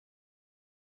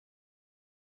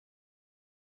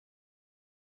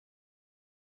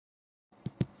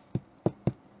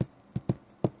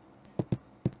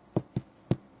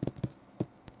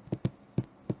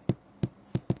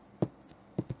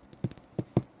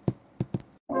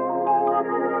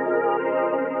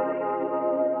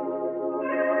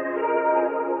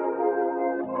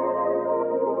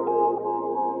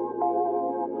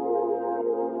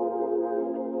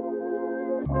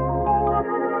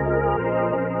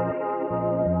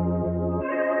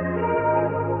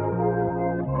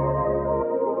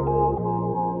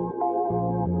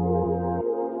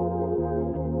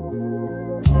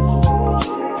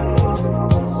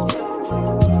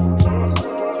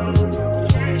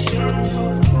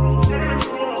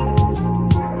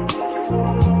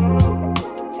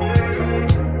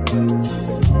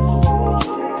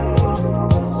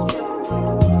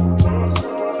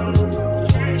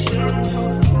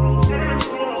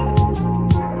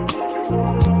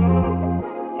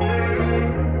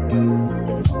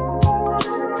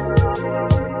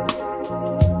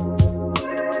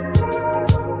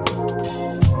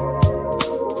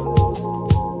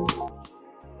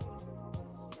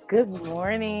Good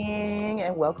morning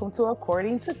and welcome to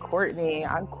According to Courtney.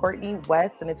 I'm Courtney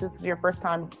West, and if this is your first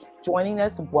time joining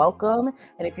us, welcome.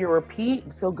 And if you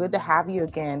repeat, so good to have you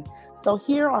again. So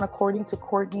here on According to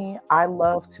Courtney, I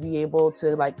love to be able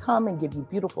to come and give you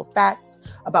beautiful facts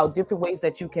about different ways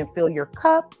that you can fill your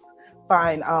cup,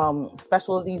 find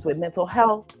specialties with mental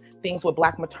health, things with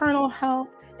Black maternal health,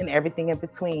 and everything in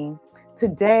between.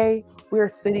 Today, we're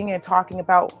sitting and talking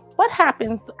about what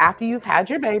happens after you've had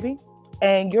your baby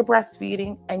and you're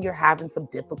breastfeeding and you're having some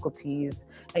difficulties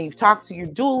and you've talked to your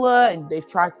doula and they've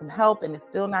tried some help and it's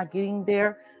still not getting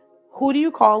there. Who do you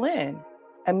call in?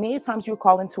 And many times you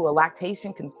call into a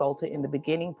lactation consultant in the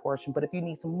beginning portion, but if you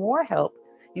need some more help,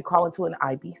 you call into an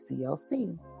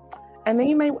IBCLC. And then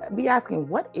you may be asking,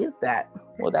 what is that?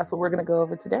 Well, that's what we're going to go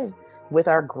over today with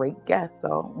our great guest.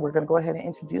 So we're going to go ahead and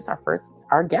introduce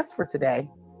our guest for today.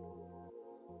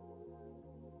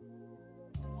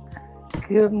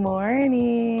 Good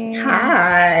morning.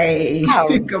 Hi. How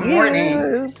are Good you?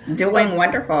 morning. Doing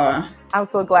wonderful. I'm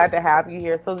so glad to have you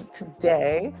here. So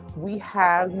today we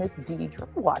have Miss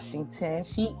Deidre Washington.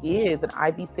 She is an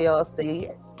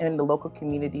IBCLC in the local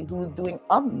community who's doing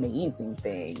amazing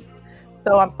things.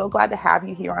 So I'm so glad to have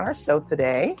you here on our show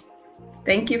today.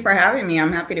 Thank you for having me.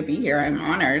 I'm happy to be here. I'm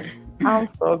honored. I'm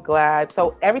so glad.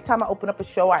 So every time I open up a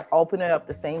show, I open it up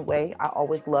the same way. I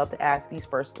always love to ask these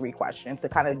first three questions to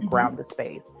kind of ground the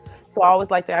space. So I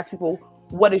always like to ask people,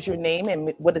 what is your name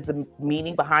and what is the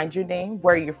meaning behind your name?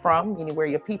 Where you're from, meaning where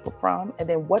your people from, and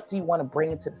then what do you want to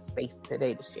bring into the space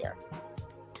today to share?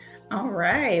 All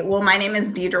right. Well, my name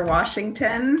is Deidre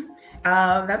Washington.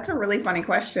 That's a really funny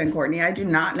question, Courtney. I do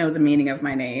not know the meaning of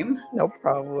my name. No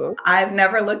problem. I've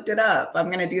never looked it up. I'm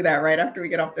going to do that right after we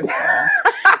get off this call.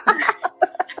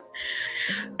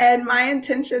 And my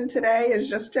intention today is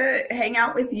just to hang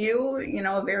out with you,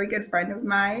 a very good friend of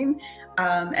mine,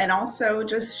 and also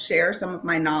just share some of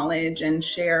my knowledge and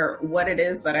share what it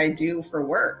is that I do for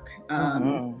work.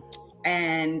 And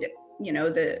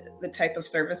the type of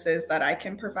services that I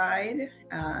can provide,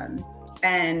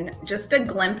 and just a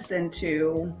glimpse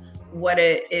into what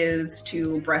it is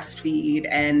to breastfeed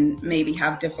and maybe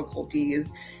have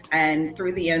difficulties, and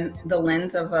through the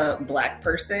lens of a Black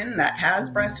person that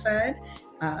has breastfed,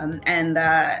 and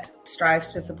that strives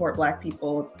to support Black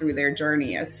people through their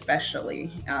journey,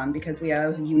 especially because we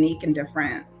have unique and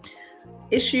different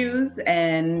issues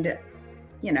and,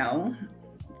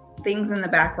 things in the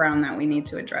background that we need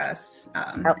to address.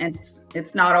 And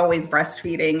it's not always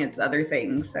breastfeeding, it's other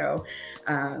things. So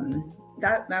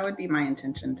that would be my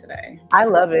intention today. I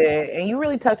love it. And you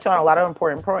really touched on a lot of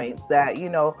important points that,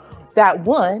 that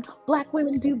one, Black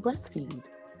women do breastfeed.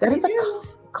 That is a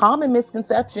common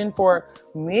misconception for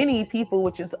many people,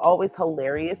 which is always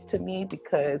hilarious to me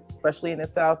because especially in the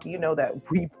South, that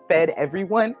we fed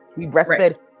everyone, we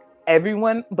breastfed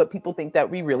everyone, but people think that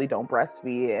we really don't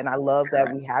breastfeed. And I love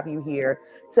that we have you here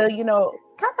to, kind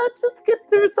of just get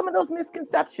through some of those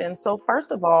misconceptions. So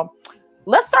first of all,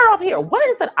 let's start off here. What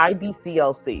is an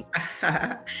IBCLC?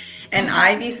 An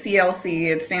IBCLC,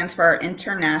 it stands for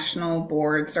International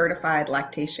Board Certified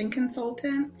Lactation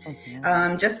Consultant.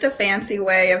 Just a fancy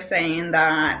way of saying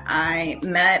that I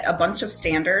met a bunch of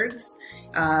standards.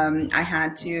 I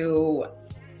had to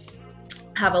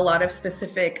have a lot of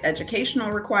specific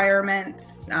educational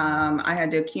requirements. I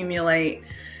had to accumulate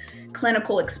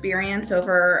clinical experience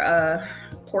over a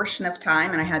portion of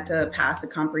time, and I had to pass a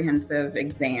comprehensive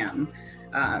exam.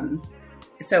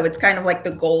 So it's kind of like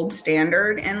the gold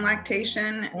standard in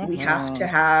lactation. We have to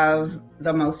have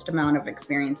the most amount of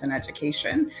experience in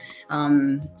education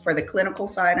for the clinical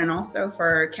side and also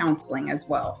for counseling as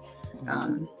well.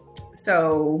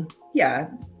 So yeah,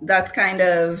 that's kind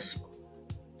of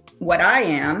what I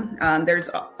am.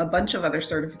 There's a bunch of other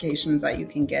certifications that you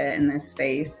can get in this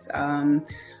space.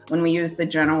 When we use the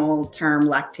general term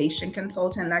lactation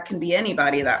consultant, that can be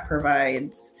anybody that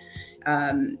provides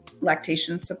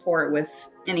lactation support with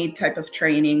any type of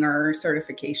training or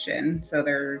certification. So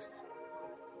there's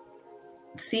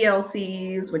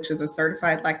CLCs, which is a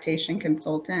certified lactation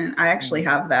consultant. I actually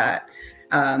have that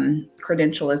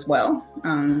credential as well,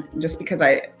 just because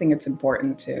I think it's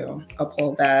important to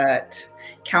uphold that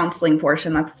counseling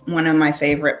portion. That's one of my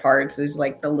favorite parts, is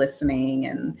like the listening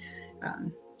and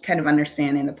kind of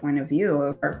understanding the point of view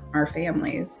of our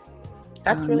families.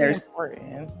 That's really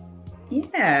important.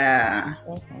 Yeah.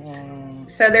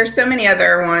 So there's so many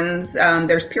other ones.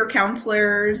 There's peer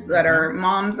counselors that are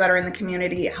moms that are in the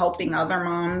community helping other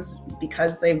moms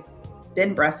because they've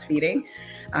been breastfeeding.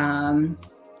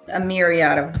 A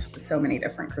myriad of so many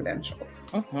different credentials.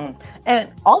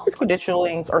 And all these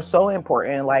credentialings are so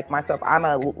important. Like myself, I'm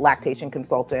a lactation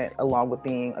consultant along with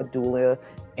being a doula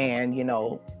And,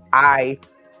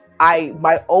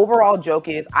 my overall joke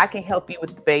is I can help you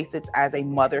with the basics as a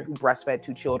mother who breastfed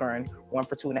 2 children, one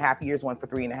for 2.5 years, one for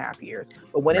 3.5 years.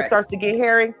 But when it starts to get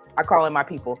hairy, I call in my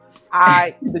people.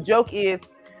 The joke is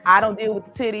I don't deal with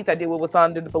the titties. I deal with what's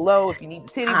under the below. If you need the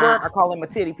titty work, I call in my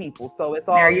titty people. So it's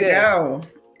all there good. You go.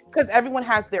 Because everyone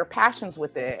has their passions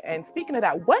with it. And speaking of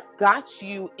that, what got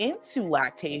you into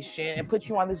lactation and put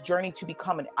you on this journey to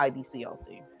become an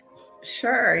IBCLC?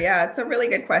 Sure. Yeah, it's a really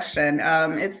good question.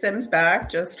 It stems back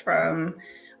just from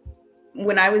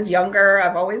when I was younger.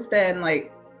 I've always been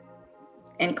like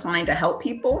inclined to help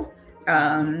people.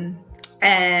 And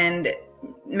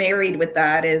married with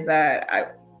that is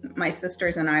that my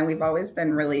sisters and I, we've always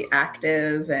been really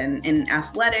active and in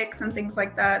athletics and things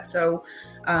like that. So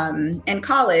in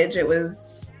college, it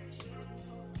was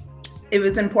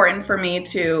important for me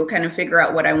to kind of figure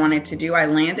out what I wanted to do. I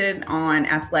landed on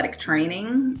athletic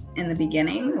training in the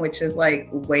beginning, which is like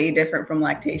way different from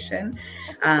lactation.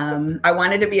 I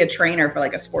wanted to be a trainer for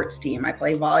like a sports team. I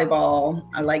play volleyball.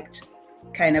 I liked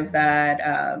kind of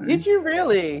that. Did you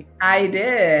really? I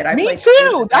did. Me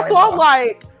too. That's all.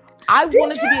 Like, I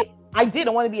wanted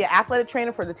to be an athletic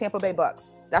trainer for the Tampa Bay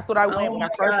Bucks. That's what I went when I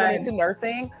first went into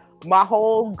nursing. My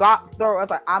whole throw, I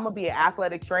was like, I'm gonna be an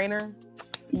athletic trainer.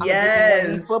 Yes,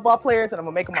 these football players, and I'm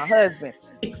gonna make them my husband.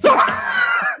 So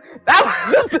that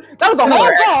was a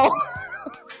whole goal.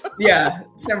 Yeah,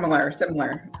 similar,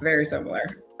 very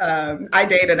similar. I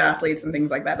dated athletes and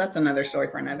things like that. That's another story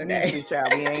for another day.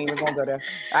 Child, we ain't even gonna go there.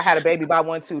 I had a baby by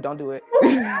 1 too. Don't do it.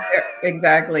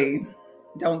 Exactly.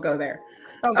 Don't go there.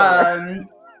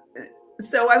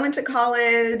 So I went to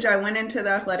college. I went into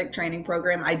the athletic training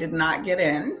program. I did not get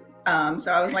in.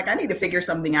 So I was like, I need to figure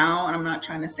something out, and I'm not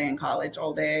trying to stay in college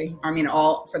all day. I mean,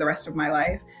 for the rest of my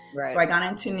life. Right. So I got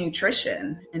into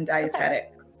nutrition and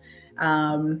dietetics.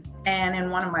 And in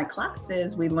one of my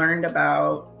classes, we learned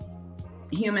about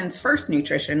humans' first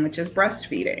nutrition, which is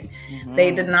breastfeeding. Mm-hmm.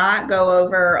 They did not go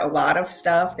over a lot of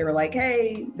stuff. They were like,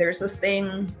 hey, there's this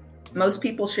thing. Most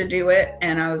people should do it.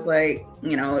 And I was like,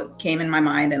 it came in my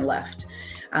mind and left.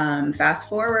 Fast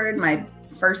forward, my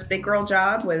first big girl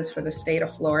job was for the state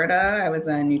of Florida. I was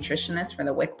a nutritionist for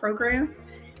the WIC program.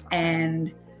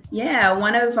 And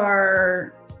one of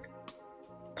our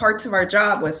parts of our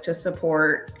job was to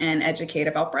support and educate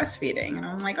about breastfeeding. And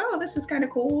I'm like, oh, this is kind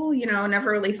of cool. Never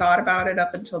really thought about it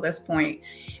up until this point.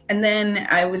 And then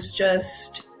I was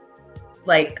just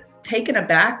like taken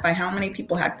aback by how many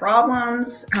people had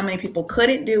problems, how many people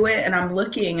couldn't do it. And I'm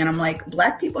looking and I'm like,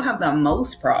 Black people have the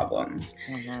most problems.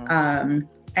 Mm-hmm.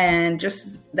 And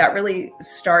just that really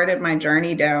started my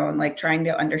journey down, like trying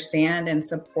to understand and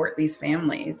support these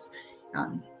families.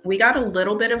 We got a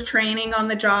little bit of training on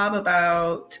the job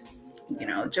about,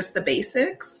 just the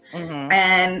basics. Mm-hmm.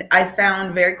 And I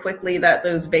found very quickly that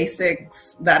those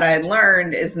basics that I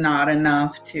learned is not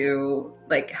enough to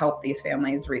like help these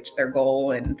families reach their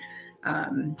goal. And,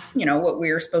 what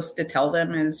we were supposed to tell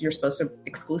them is you're supposed to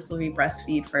exclusively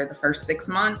breastfeed for the first 6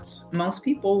 months. Most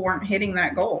people weren't hitting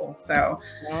that goal. So,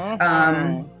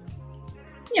 I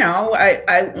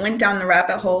went down the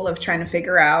rabbit hole of trying to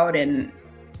figure out and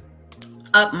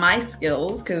up my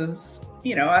skills because,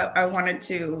 I wanted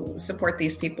to support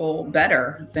these people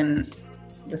better than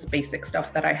this basic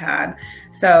stuff that I had.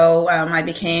 So I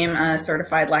became a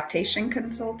certified lactation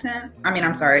consultant.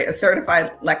 A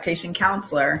certified lactation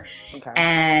counselor. Okay.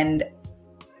 And,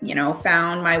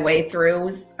 found my way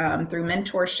through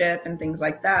mentorship and things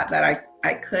like that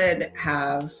I could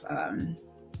have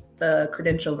the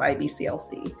credential of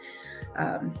IBCLC.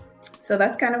 So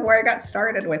that's kind of where I got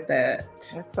started with it.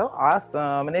 It's so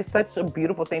awesome. And it's such a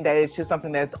beautiful thing that it's just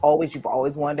something that's you've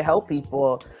always wanted to help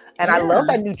people. And I love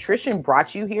that nutrition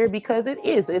brought you here because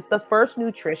it's the first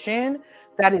nutrition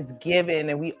that is given.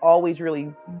 And we always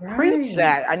really preach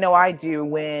that. I know I do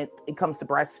when it comes to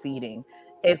breastfeeding.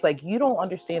 It's like, you don't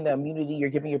understand the immunity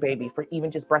you're giving your baby for even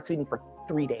just breastfeeding for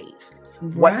 3 days.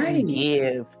 What you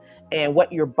give and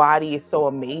what your body is so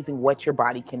amazing, what your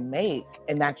body can make,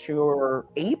 and that you're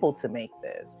able to make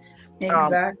this.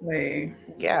 Exactly.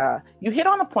 You hit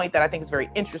on a point that I think is very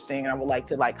interesting, and I would like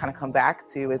to kind of come back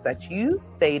to, is that you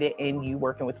stated in you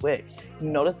working with WIC, you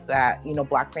noticed that,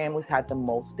 Black families had the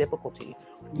most difficulty.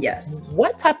 Yes.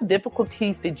 What type of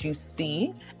difficulties did you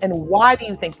see, and why do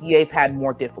you think they've had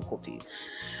more difficulties?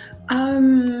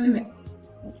 I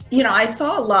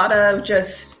saw a lot of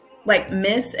just like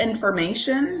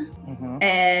misinformation, mm-hmm.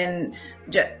 and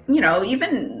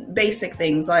even basic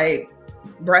things like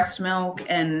breast milk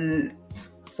and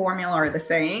formula are the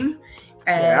same.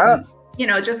 And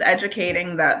just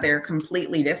educating that they're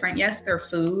completely different. Yes, they're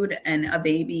food and a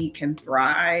baby can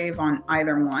thrive on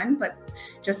either one, but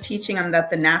just teaching them that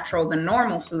the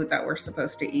normal food that we're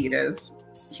supposed to eat is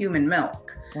human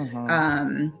milk.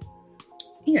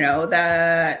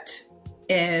 That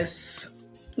if,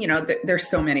 there's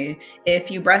so many, if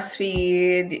you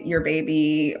breastfeed your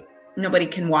baby, nobody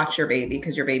can watch your baby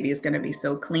because your baby is going to be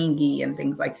so clingy and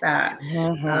things like that.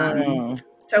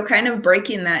 So kind of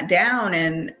breaking that down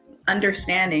and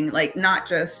understanding, like, not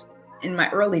just in my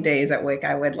early days at WIC,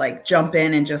 I would like jump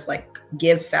in and just like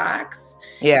give facts.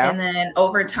 Yeah. And then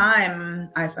over time,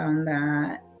 I found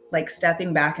that like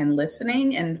stepping back and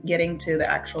listening and getting to the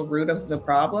actual root of the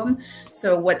problem.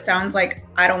 So what sounds like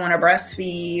I don't want to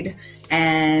breastfeed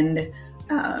and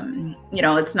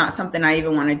it's not something I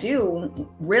even want to do,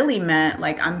 really meant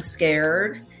like I'm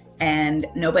scared and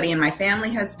nobody in my family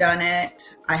has done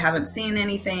it. I haven't seen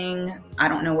anything. I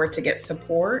don't know where to get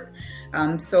support.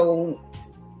 So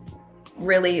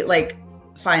really like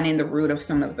finding the root of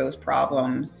some of those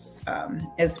problems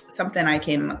is something I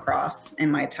came across in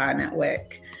my time at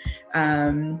WIC.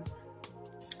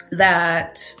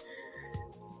 That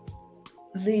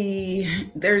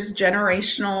there's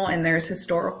generational and there's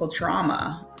historical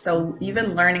trauma. So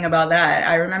even learning about that,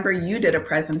 I remember you did a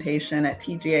presentation at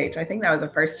TGH. I think that was the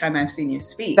first time I've seen you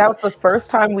speak. That was the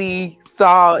first time we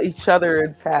saw each other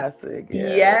in passing.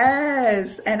 Yeah.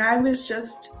 Yes. And I was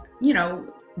just,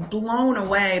 blown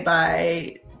away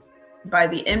by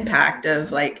the impact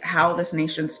of like how this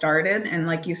nation started. And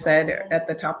like you said at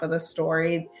the top of the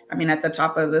story, at the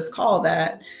top of this call,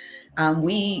 that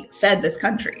we fed this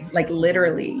country, like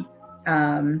literally.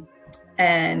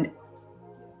 And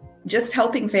just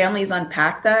helping families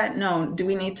unpack that. No, do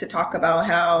we need to talk about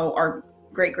how our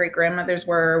great-great-grandmothers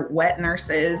were wet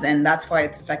nurses and that's why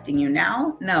it's affecting you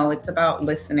now? No, it's about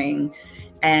listening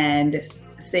and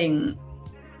seeing,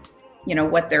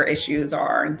 what their issues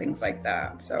are and things like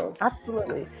that. So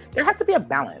absolutely. There has to be a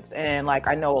balance. And like,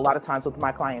 I know a lot of times with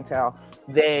my clientele,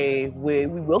 we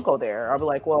will go there. I'll be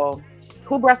like, well,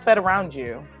 who breastfed around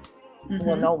you?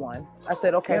 Well, no one. I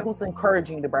said, okay, who's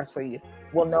encouraging you to breastfeed?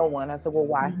 Well, no one. I said, well,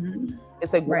 why?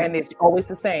 It's like, and it's always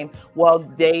the same. Well,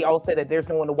 they all say that there's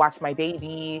no one to watch my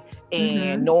baby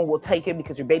and no one will take it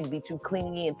because your baby be too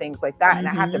clingy and things like that. And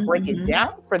I have to break it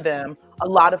down for them a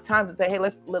lot of times and say, hey,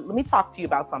 let me talk to you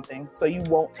about something so you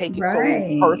won't take it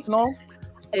so personal.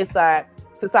 It's that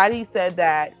society said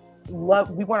that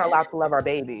we weren't allowed to love our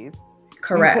babies.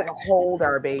 Correct. We couldn't hold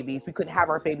our babies. We couldn't have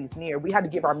our babies near. We had to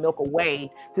give our milk away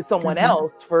to someone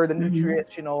else for the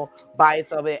nutritional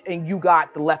bias of it. And you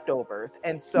got the leftovers.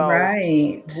 And so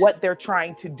what they're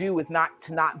trying to do is not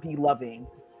to not be loving.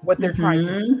 What they're trying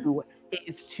to do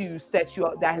is to set you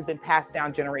up. That has been passed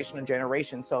down generation to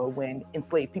generation. So when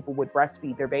enslaved people would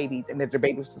breastfeed their babies and their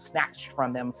babies to snatch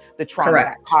from them the trauma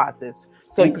that causes.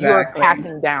 So you're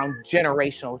passing down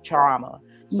generational trauma.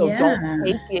 So don't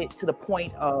take it to the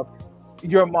point of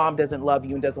your mom doesn't love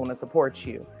you and doesn't want to support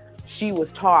you. She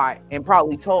was taught and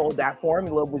probably told that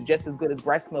formula was just as good as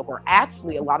breast milk, or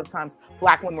actually a lot of times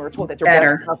Black women were told that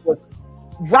their breast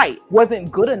milk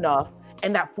wasn't good enough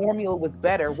and that formula was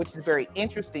better, which is very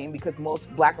interesting because most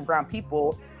Black and brown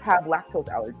people have lactose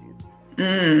allergies.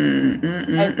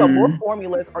 And so most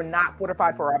formulas are not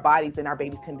fortified for our bodies and our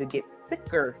babies tend to get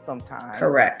sicker sometimes.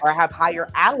 Correct. Or have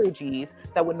higher allergies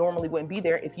that would normally wouldn't be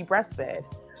there if you breastfed.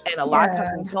 And a lot of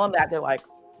times when you tell them that, they're like,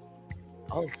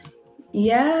 oh.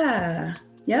 Yeah.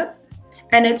 Yep.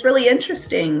 And it's really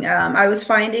interesting. I was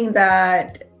finding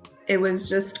that it was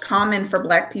just common for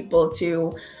Black people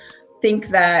to think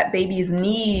that babies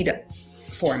need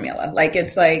formula. Like,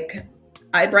 it's like,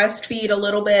 I breastfeed a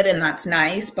little bit and that's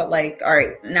nice, but like, all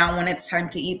right, now when it's time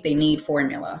to eat, they need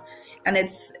formula. And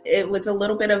it was a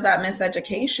little bit of that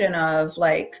miseducation of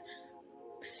like,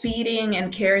 feeding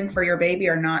and caring for your baby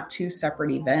are not two separate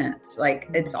events. Like,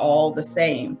 it's all the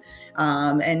same.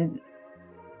 And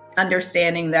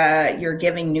understanding that you're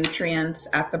giving nutrients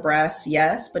at the breast,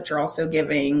 yes, but you're also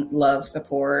giving love,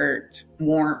 support,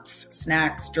 warmth,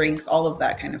 snacks, drinks, all of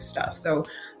that kind of stuff. So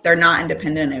they're not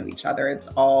independent of each other. It's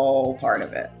all part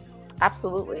of it.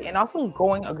 Absolutely. And also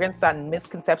going against that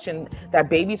misconception that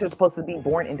babies are supposed to be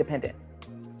born independent.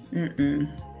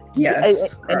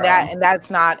 Yes. And that's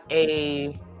not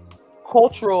a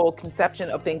cultural conception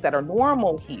of things that are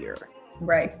normal here.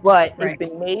 Right. But it's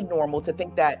been made normal to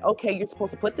think that, okay, you're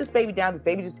supposed to put this baby down. This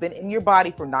baby's just been in your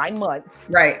body for 9 months.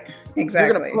 Right. Exactly.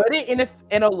 You're going to put it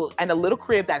in a little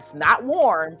crib that's not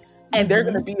warm and they're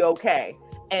going to be okay.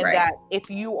 And that if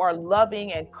you are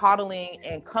loving and coddling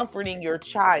and comforting your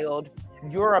child,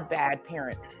 you're a bad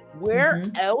parent. Where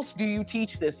else do you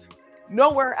teach this?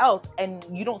 nowhere else. And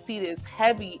you don't see this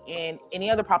heavy in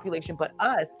any other population but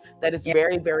us, that is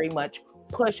very, very much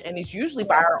pushed. And it's usually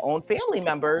by our own family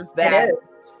members that it is.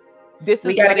 This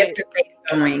we is got to what get it, this thing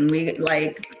going. We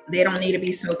like, they don't need to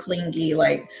be so clingy.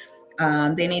 Like,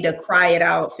 they need to cry it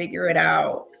out, figure it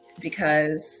out,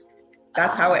 because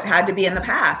that's how it had to be in the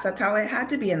past. That's how it had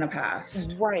to be in the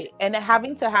past. Right. And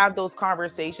having to have those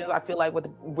conversations, I feel like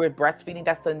with breastfeeding,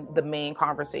 that's the main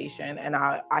conversation. And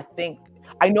I think,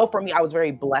 I know for me, I was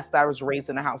very blessed that I was raised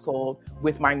in a household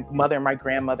with my mother and my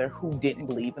grandmother who didn't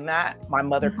believe in that. My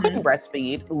mother couldn't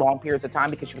breastfeed long periods of time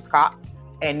because she was caught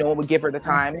and no one would give her the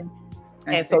time.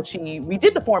 And so we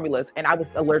did the formulas, and I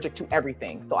was allergic to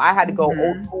everything. So I had to go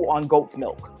old school on goat's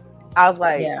milk. I was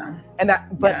like,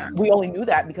 we only knew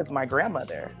that because of my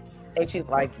grandmother. And she's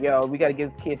like, yo, we got to give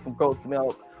this kid some goat's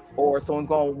milk, or someone's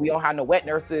going, we don't have no wet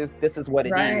nurses. This is what it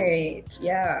is. Right.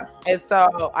 Yeah. And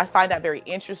so I find that very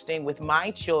interesting with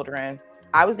my children.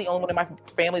 I was the only one in my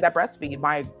family that breastfeed.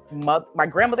 My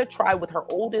grandmother tried with her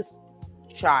second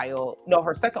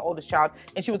oldest child,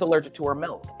 and she was allergic to her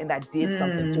milk, and that did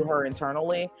something to her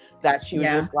internally, that she was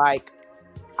just like,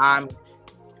 I'm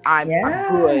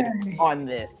good on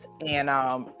this. And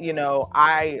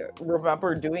I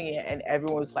remember doing it, and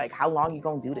everyone was like, how long you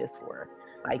gonna do this for?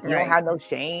 Like, you don't have no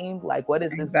shame? Like, what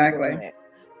is this movement?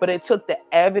 But it took the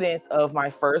evidence of my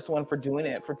first one for doing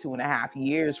it for 2.5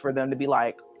 years for them to be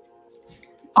like,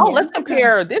 let's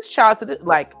compare this child to this.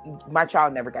 Like, my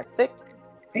child never got sick.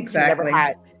 Exactly.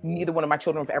 Neither one of my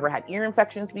children have ever had ear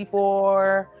infections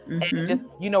before. And just,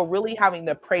 really having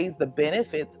to praise the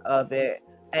benefits of it.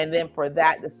 And then for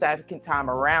that, the second time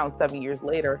around, 7 years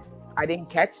later, I didn't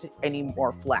catch any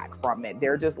more flack from it.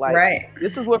 They're just like,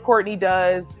 this is what Courtney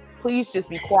does. Please just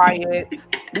be quiet.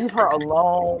 Leave her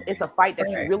alone. It's a fight that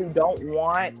you really don't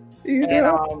want. And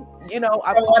I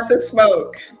want the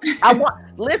smoke.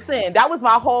 Listen, that was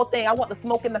my whole thing. I want the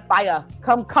smoke and the fire.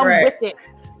 Come with it.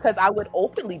 Because I would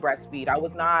openly breastfeed.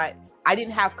 I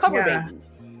didn't have cover babies.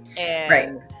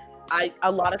 And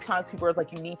a lot of times people are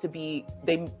like, you need to be,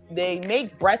 they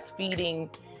make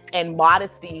breastfeeding and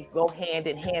modesty go hand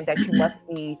in hand, that you must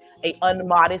be a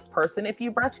unmodest person if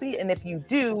you breastfeed. And if you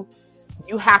do,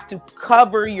 you have to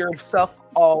cover yourself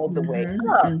all the way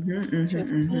up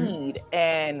to feed.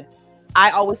 And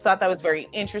I always thought that was a very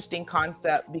interesting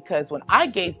concept, because when I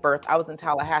gave birth, I was in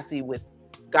Tallahassee with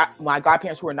my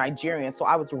godparents who were Nigerian. So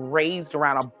I was raised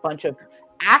around a bunch of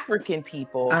African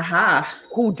people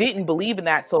who didn't believe in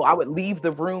that. So I would leave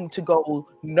the room to go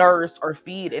nurse or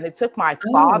feed. And it took my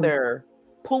father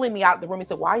pulling me out the room. He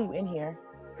said, why are you in here?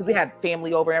 Because we had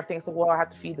family over and everything. So, well, I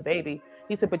have to feed the baby.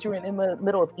 He said, but you're in the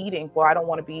middle of eating. Well, I don't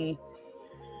want to be,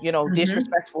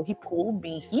 disrespectful. He pulled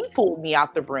me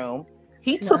out the room.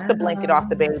 He took the blanket off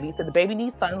the baby. He said, the baby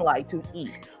needs sunlight to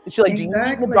eat. But she's like, do you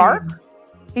eat in the dark?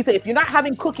 He said, if you're not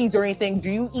having cookies or anything, do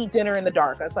you eat dinner in the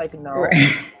dark? I was like, no.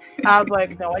 I was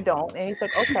like, no, I don't. And he's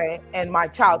like, okay. And my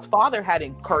child's father had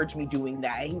encouraged me doing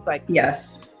that. And he's like,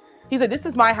 yes. He said, this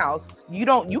is my house. You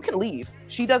can leave.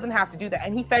 She doesn't have to do that.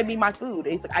 And he fed me my food.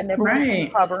 And he's like, I never was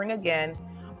covering again.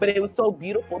 But it was so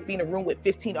beautiful being in a room with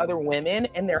 15 other women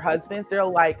and their husbands. They're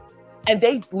like, and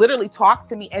they literally talked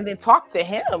to me and then talked to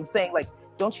him saying, like,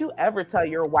 don't you ever tell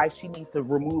your wife she needs to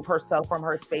remove herself from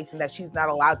her space and that she's not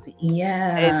allowed to eat.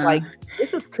 Yeah. And like,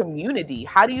 this is community.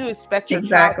 How do you expect your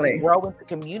child to grow into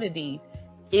community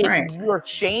if you're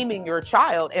shaming your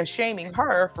child and shaming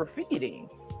her for feeding?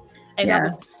 And that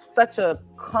was such a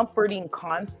comforting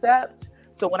concept.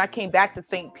 So when I came back to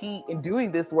St. Pete and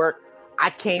doing this work, I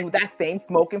came with that same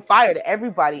smoke and fire to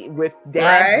everybody, with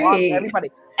dad, mom, everybody.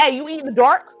 Hey, you eat in the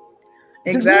dark?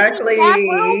 Exactly.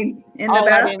 In the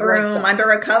bathroom,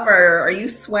 under a cover. Are you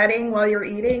sweating while you're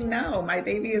eating? No, my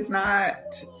baby does not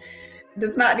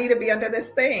need to be under this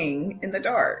thing in the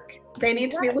dark. They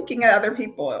need to be looking at other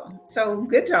people. So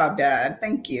good job, Dad.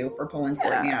 Thank you for pulling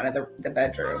Courtney out of the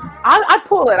bedroom. I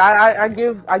pull it. I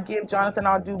give Jonathan,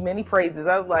 I'll do many praises.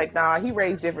 I was like, nah, he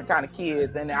raised different kind of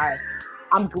kids. And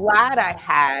I'm glad I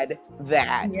had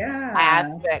that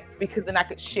aspect, because then I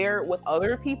could share it with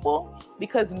other people,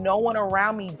 because no one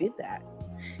around me did that.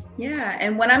 Yeah.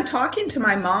 And when I'm talking to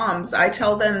my moms, I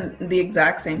tell them the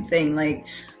exact same thing. Like,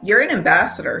 you're an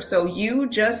ambassador. So you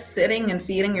just sitting and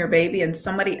feeding your baby and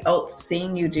somebody else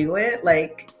seeing you do it,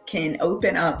 like, can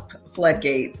open up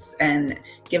floodgates and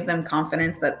give them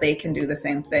confidence that they can do the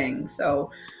same thing. So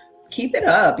keep it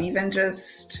up. Even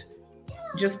just,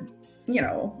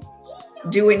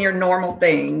 doing your normal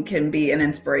thing can be an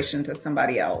inspiration to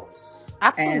somebody else.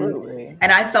 Absolutely.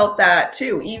 And I felt that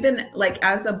too, even like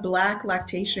as a Black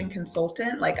lactation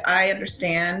consultant, like I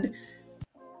understand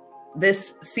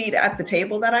this seat at the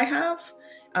table that I have.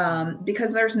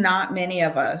 because there's not many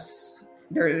of us.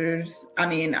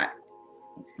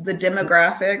 The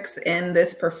demographics in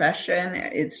this profession,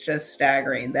 it's just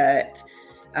staggering that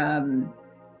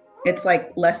it's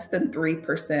like less than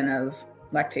 3% of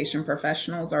lactation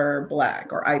professionals are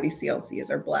Black, or IBCLCs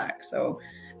are Black. So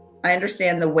I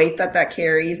understand the weight that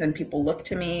carries, and people look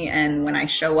to me, and when I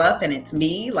show up and it's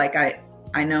me, like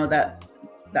I know that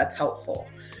that's helpful.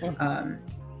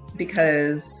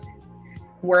 Because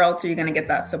where else are you going to get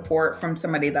that support from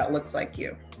somebody that looks like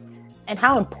you? And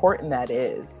how important that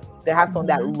is to have someone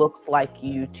that looks like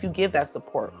you to give that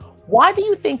support. Why do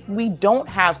you think we don't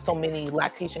have so many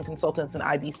lactation consultants and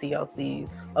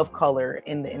IBCLCs of color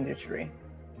in the industry?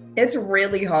 It's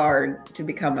really hard to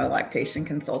become a lactation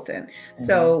consultant.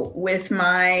 So with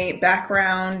my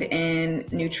background in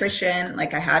nutrition,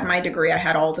 like I had my degree, I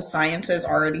had all the sciences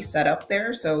already set up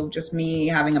there. So just me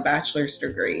having a bachelor's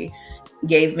degree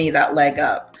gave me that leg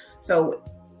up. So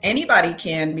anybody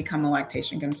can become a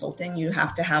lactation consultant. You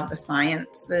have to have the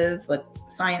sciences, like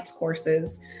science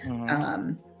courses.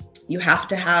 You have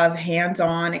to have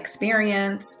hands-on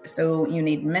experience. So you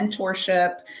need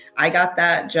mentorship. I got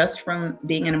that just from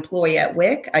being an employee at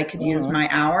WIC. I could use my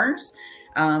hours.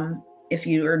 If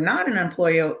you are not an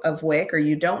employee of WIC, or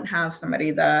you don't have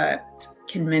somebody that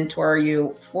can mentor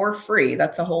you for free,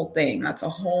 that's a whole thing. That's a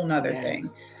whole nother thing.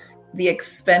 The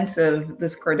expense of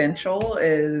this credential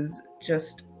is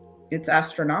just, it's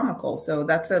astronomical. So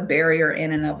that's a barrier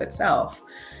in and of itself.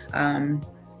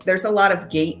 There's a lot of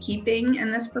gatekeeping in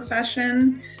this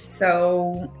profession.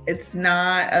 So it's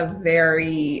not a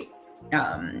very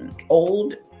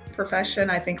old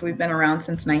profession. I think we've been around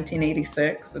since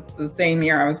 1986. It's the same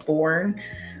year I was born.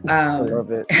 I love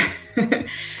it.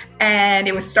 And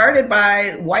it was started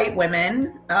by white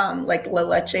women, like La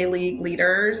Leche League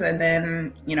leaders. And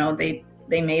then, they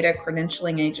made a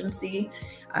credentialing agency.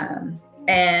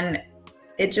 And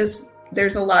it just,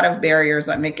 there's a lot of barriers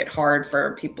that make it hard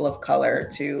for people of color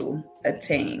to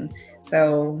attain.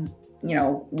 So,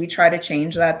 we try to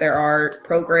change that. There are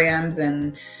programs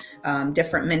and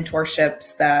different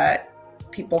mentorships that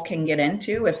people can get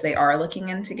into if they are looking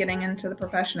into getting into the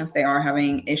profession, if they are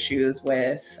having issues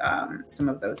with some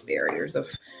of those barriers of,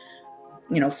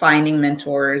 finding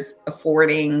mentors,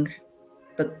 affording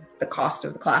the cost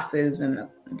of the classes and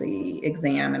the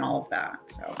exam and all of that.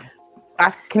 So I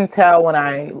can tell when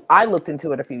I looked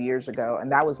into it a few years ago,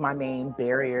 and that was my main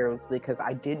barrier, was because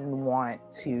I didn't want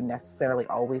to necessarily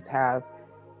always have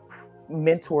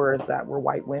mentors that were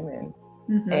white women.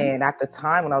 And at the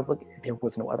time when I was looking, there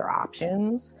was no other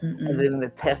options. And then the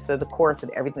test of the course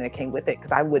and everything that came with it,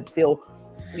 because I would feel,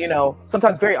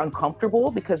 sometimes very uncomfortable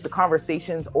because the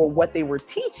conversations or what they were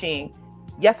teaching,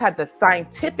 yes, had the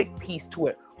scientific piece to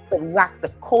it, but lacked the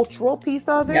cultural piece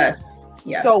of it. Yes.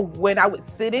 So when I would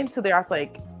sit into there, I was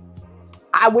like,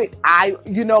 and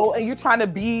you're trying to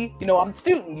be, I'm the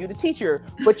student, you're the teacher,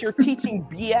 but you're teaching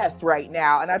BS right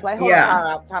now. And I'd be like, hold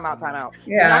on, time out.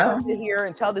 You're not going to sit here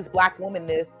and tell this Black woman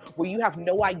this, where you have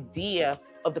no idea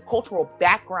of the cultural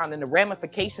background and the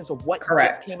ramifications of what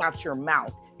just came out your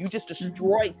mouth. You just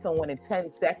destroyed someone in 10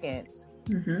 seconds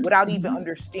without even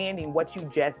understanding what you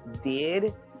just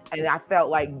did. And I felt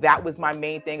like that was my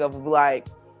main thing of like,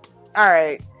 all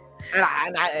right.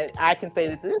 And I can say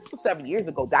this was 7 years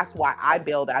ago. That's why I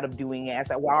bailed out of doing it. I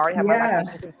said, well, I already have my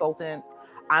lactation consultants.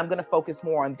 I'm going to focus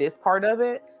more on this part of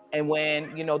it. And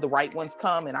when, the right ones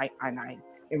come, and I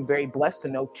am very blessed to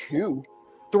know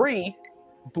 3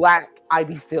 Black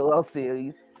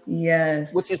IBCLCs.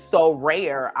 Yes. Which is so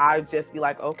rare. I just be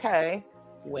like, okay,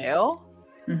 well,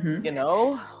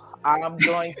 I'm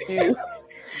going to...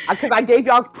 Because I gave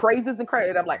y'all praises and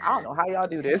credit. I'm like, I don't know how y'all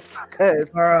do this,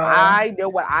 because I know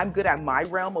what I'm good at, my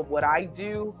realm of what I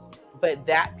do. But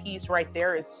that piece right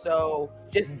there is so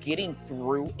just getting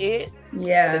through it.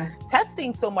 Yeah. The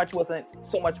testing wasn't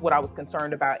so much what I was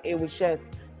concerned about. It was just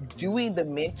doing the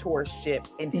mentorship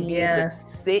and to be able to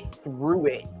sit through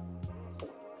it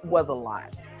was a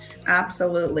lot.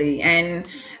 Absolutely. And,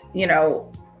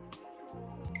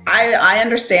 I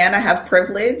understand I have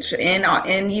privilege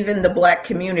in even the Black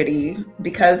community,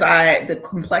 because the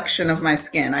complexion of my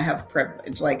skin, I have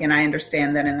privilege, and I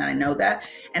understand that, and I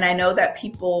know that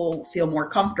people feel more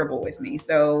comfortable with me.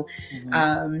 So,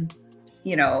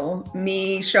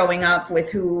 me showing up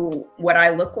with what I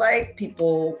look like,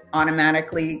 people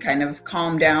automatically kind of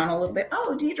calm down a little bit.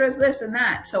 Oh, Deidre's this and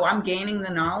that. So I'm gaining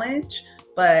the knowledge,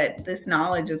 but this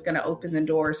knowledge is going to open the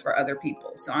doors for other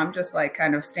people. So I'm just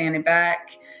kind of standing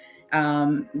back,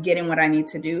 getting what I need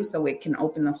to do so it can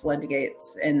open the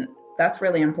floodgates. And that's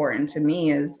really important to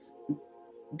me, is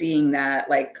being that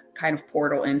kind of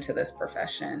portal into this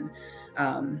profession.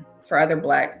 for other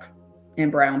Black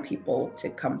and brown people to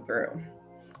come through.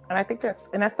 And I think that's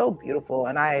so beautiful.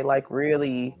 And I like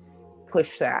really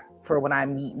push that for when I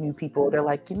meet new people. They're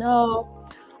like,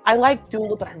 I like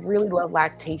doula, but I really love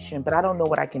lactation, but I don't know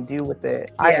what I can do with it.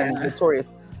 I am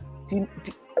notorious.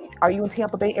 Are you in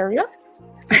Tampa Bay area?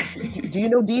 Do you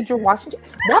know Deidre Washington?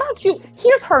 Why don't you?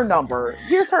 Here's her number.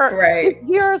 Here's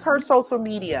her social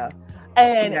media,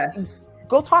 and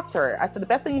go talk to her. I said the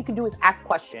best thing you can do is ask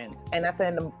questions, and I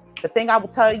said the thing I will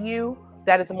tell you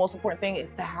that is the most important thing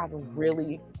is to have a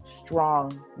really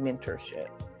strong mentorship,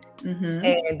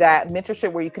 and that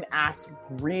mentorship where you can ask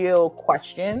real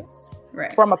questions.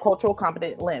 Right. From a cultural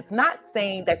competent lens. Not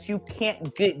saying that you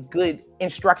can't get good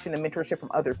instruction and mentorship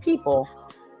from other people,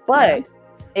 but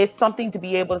it's something to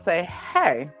be able to say,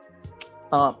 hey,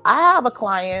 I have a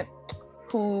client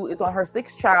who is on her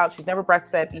 6th child. She's never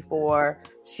breastfed before.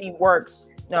 She works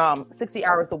 60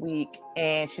 hours a week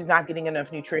and she's not getting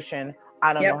enough nutrition.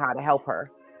 I don't know how to help her.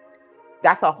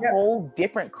 That's a whole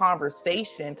different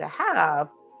conversation to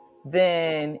have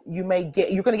than you're going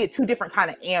to get 2 different kind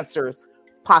of answers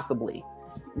possibly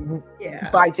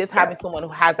by just having someone who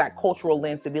has that cultural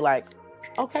lens to be like,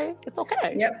 okay, it's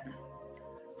okay.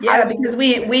 Because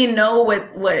we know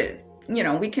what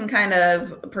we can kind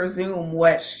of presume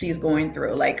what she's going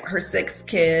through, like her 6th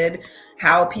kid,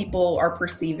 how people are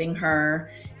perceiving her,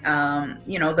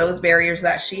 those barriers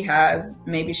that she has.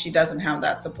 Maybe she doesn't have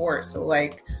that support, so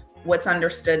like what's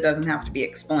understood doesn't have to be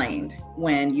explained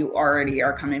when you already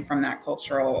are coming from that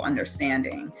cultural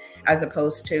understanding, as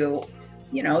opposed to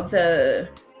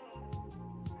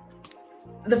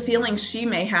the feelings she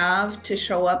may have to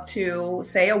show up to,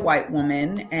 say, a white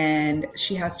woman, and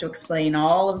she has to explain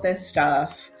all of this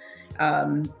stuff.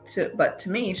 But to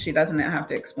me, she doesn't have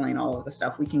to explain all of the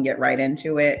stuff. We can get right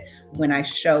into it. When I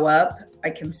show up, I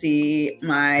can see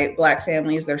my Black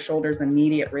families, their shoulders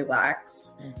immediately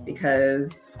relax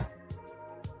because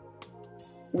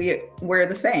we're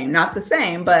the same. Not the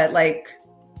same, but like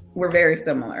we're very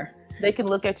similar. They can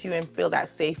look at you and feel that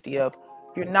safety of,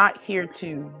 you're not here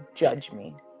to judge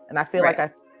me. And I feel like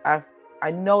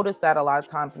I noticed that a lot of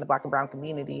times in the Black and brown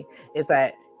community is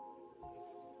that,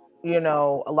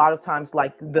 a lot of times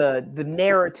like the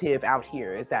narrative out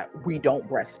here is that we don't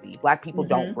breastfeed. Black people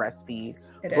don't breastfeed.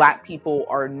 Black people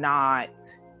are not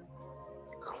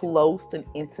close and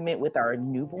intimate with our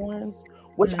newborns,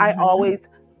 which I always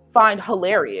find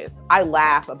hilarious. I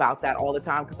laugh about that all the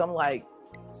time because I'm like,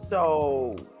 so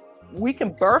we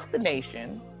can birth the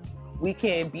nation. We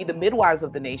can be the midwives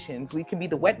of the nations. We can be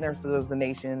the wet nurses of the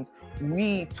nations.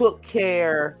 We took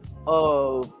care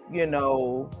of,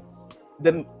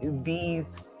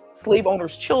 these slave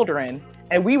owners' children,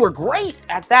 and we were great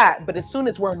at that. But as soon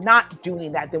as we're not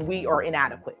doing that, then we are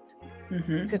inadequate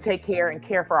to take care and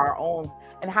care for our own.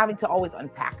 And having to always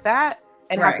unpack that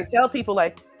and have to tell people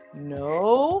like,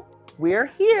 no, we're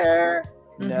here.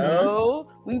 No,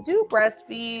 we do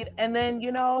breastfeed. And then,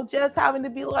 just having to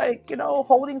be like,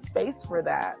 holding space for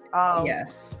that.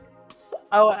 So,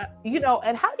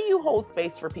 and how do you hold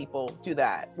space for people do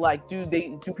that? Like, do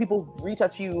people reach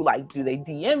out to you? Like, do they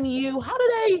DM you? How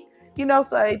do they,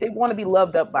 say they want to be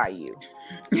loved up by you?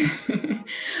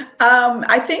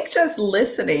 I think just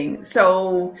listening.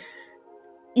 So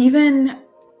even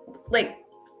like,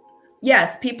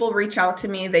 yes, people reach out to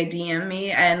me, they DM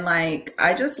me, and like,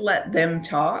 I just let them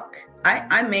talk.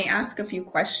 I may ask a few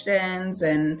questions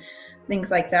and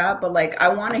things like that, but like, I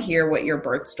want to hear what your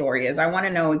birth story is. I want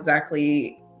to know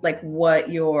exactly like what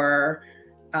your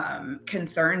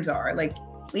concerns are. Like,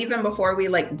 even before we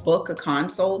like book a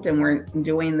consult and we're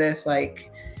doing this like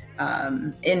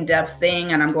in-depth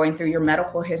thing and I'm going through your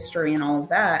medical history and all of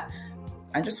that,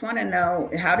 I just want to know,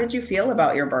 how did you feel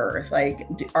about your birth? Like,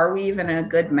 are we even a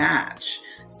good match?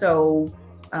 So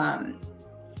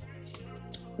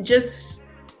just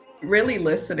really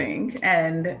listening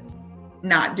and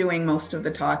not doing most of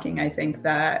the talking. I think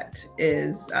that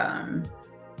is how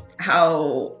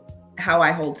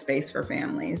I hold space for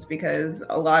families, because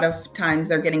a lot of times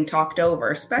they're getting talked over,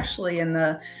 especially in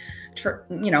in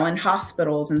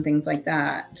hospitals and things like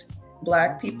that.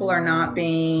 Black people are not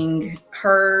being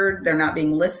heard. They're not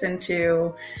being listened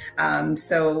to.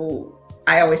 So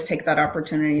I always take that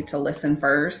opportunity to listen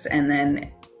first and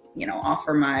then,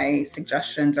 offer my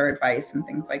suggestions or advice and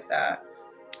things like that.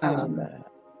 I love that.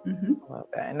 I love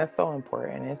that. And that's so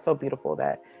important. It's so beautiful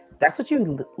that that's what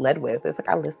you led with. It's like,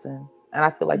 I listen. And I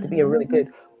feel like to be a really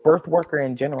good birth worker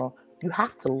in general, you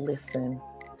have to listen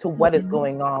to what is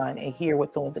going on and hear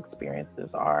what someone's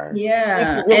experiences are.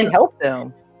 Yeah. And really help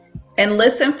them. And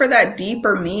listen for that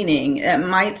deeper meaning. It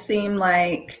might seem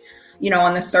like,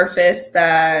 on the surface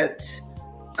that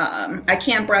I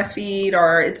can't breastfeed,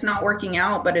 or it's not working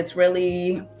out, but it's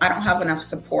really, I don't have enough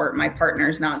support. My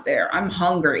partner's not there. I'm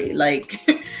hungry, like,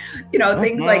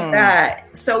 things like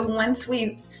that. So once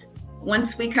we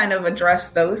kind of address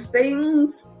those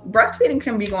things, breastfeeding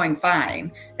can be going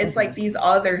fine. It's like these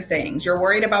other things. You're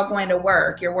worried about going to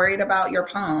work. You're worried about your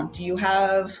pump. Do you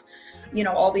have,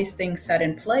 all these things set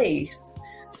in place?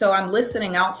 So I'm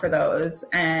listening out for those,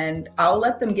 and I'll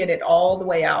let them get it all the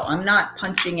way out. I'm not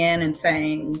punching in and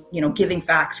saying, giving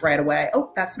facts right away.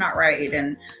 Oh, that's not right.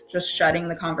 And just shutting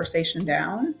the conversation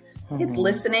down. It's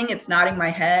listening. It's nodding my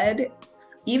head.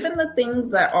 Even the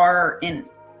things that are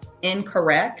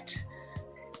incorrect,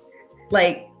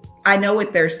 like, I know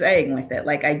what they're saying with it.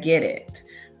 Like, I get it.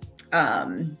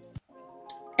 And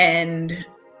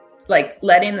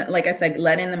letting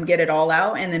them get it all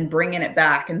out, and then bringing it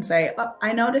back and say, oh,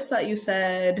 I noticed that you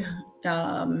said,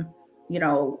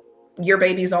 your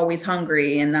baby's always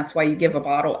hungry, and that's why you give a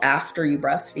bottle after you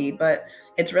breastfeed. But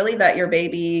it's really that your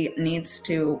baby needs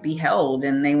to be held,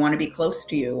 and they want to be close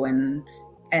to you. And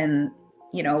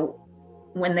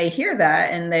when they hear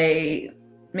that and they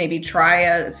maybe try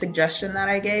a suggestion that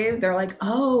I gave, they're like,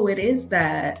 oh, it is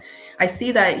that. I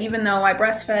see that even though I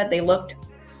breastfed, they looked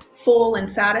full and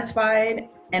satisfied.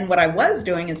 And what I was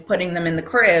doing is putting them in the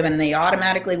crib, and they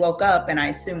automatically woke up, and I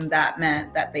assumed that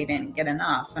meant that they didn't get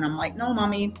enough. And I'm like, no,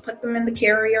 mommy, put them in the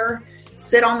carrier,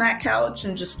 sit on that couch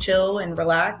and just chill and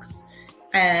relax.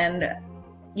 And,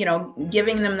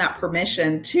 giving them that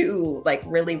permission to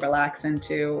really relax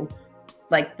into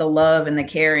the love and the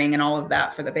caring and all of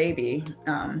that for the baby.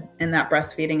 And that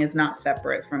breastfeeding is not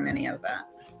separate from any of that.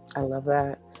 I love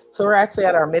that. So we're actually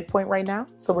at our midpoint right now.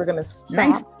 So we're going to stop.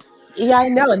 Nice. Yeah, I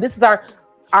know. And this is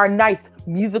our nice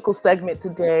musical segment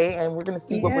today. And we're going to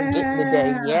see what we're getting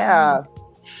today. Yeah.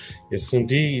 Yes,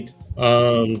 indeed.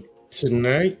 Today,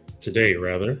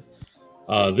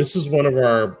 this is one of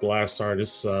our blast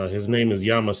artists. His name is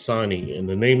Yamasani. And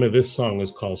the name of this song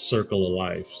is called Circle of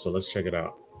Life. So let's check it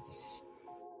out.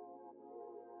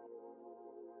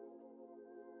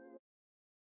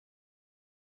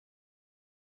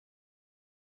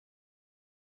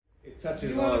 It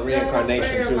touches on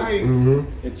reincarnation too.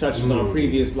 It touches on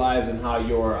previous lives and how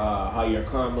your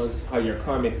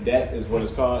karmic debt is what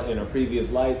it's called in a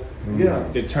previous life.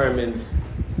 Determines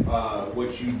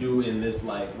what you do in this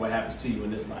life, what happens to you in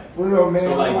this life. Well, man,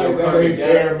 so your karmic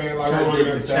debt turns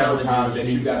into challenges that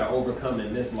you got to overcome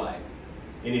in this life.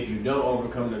 And if you don't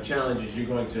overcome the challenges, you're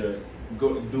going to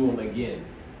go do them again.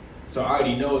 So I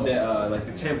already know that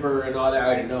the temper and all that. I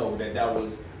already know that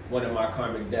was one of my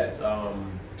karmic debts.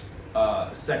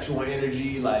 Sexual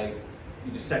energy,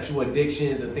 just sexual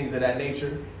addictions and things of that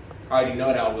nature. I already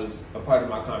know that was a part of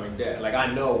my karmic debt.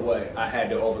 I know what I had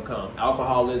to overcome.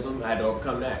 Alcoholism, I had to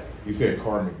overcome that. You said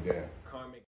karmic debt.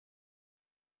 Karmic.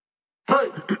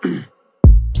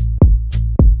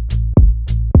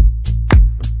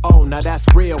 Oh, now that's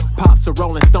real. Pops a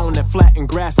rolling stone that flatten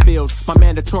grass fields. My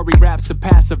mandatory raps a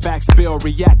passive vax bill.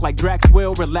 React like Drax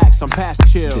will, relax, I'm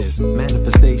past chill. This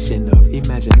manifestation of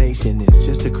imagination is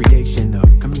just a creation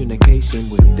of communication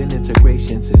within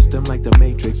integration system like the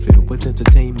Matrix, filled with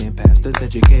entertainment, pastors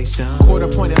education.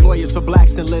 Court-appointed lawyers for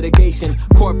blacks in litigation.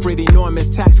 Corporate enormous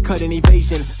tax cut and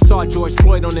evasion. Saw George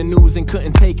Floyd on the news and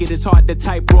couldn't take it. It's hard to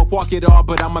tightrope walk it all,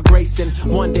 but I'm a Grayson.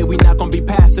 One day we not gonna be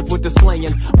passive with the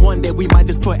slaying. One day we might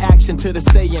just put action to the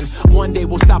saying. One day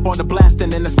we'll stop all the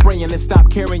blasting and the spraying and stop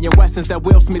carrying weapons that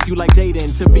will smith you like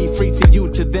Jaden. To be free to you,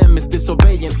 to them is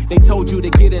disobeying. They told you to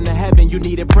get into heaven, you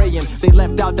needed praying. They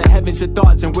left out the heavens, your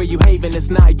thoughts, and where you haven. It's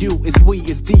not you, it's we,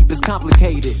 it's deep, it's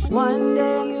complicated. One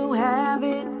day you have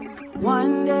it,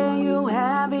 one day you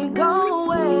have it, go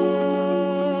away.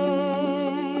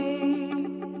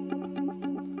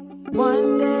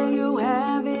 One day you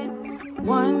have it,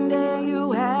 one day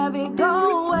you have it,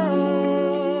 go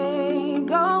away,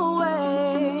 go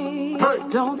away.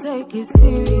 Don't take it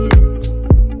serious,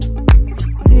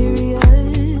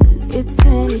 serious. It's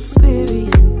an experience.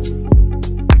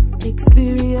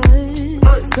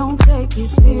 Don't take it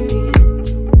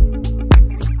serious,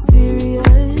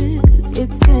 serious.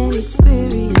 It's an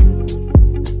experience.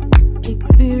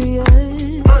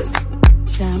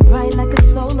 Shine bright like a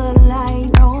solar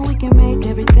light. Know we can make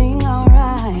everything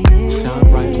alright. Yeah. Shine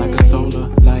bright like a solar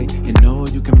light, and know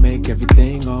you can make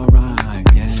everything alright.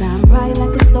 Yeah. Shine bright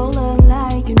like a solar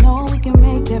light. You know we can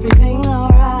make everything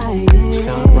alright. Yeah.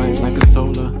 Shine bright like a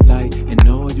solar light, and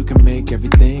know you can make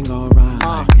everything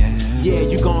alright. Yeah,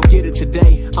 you gon' get it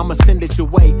today. I'ma send it your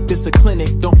way. This a clinic,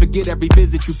 don't forget every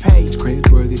visit you pay. It's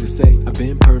cringeworthy to say I've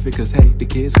been perfect, cause hey, the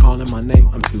kids calling my name.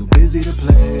 I'm too busy to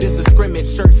play. This a scrimmage,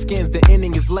 shirt skins, the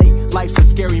ending is late. Life's a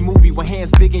scary movie when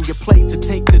hands digging your plate to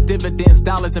take the dividends,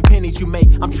 dollars and pennies you make.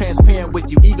 I'm transparent with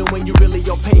you, even when you really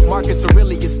opaque. Markets are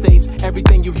really estates.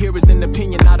 Everything you hear is an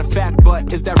opinion, not a fact.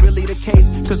 But is that really the case?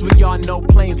 Cause we all know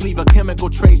planes leave a chemical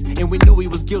trace. And we knew he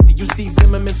was guilty. You see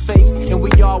Zimmerman's face. And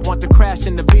we all want to crash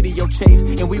in the video chase.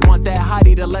 And we want that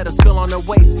hottie to let us feel on her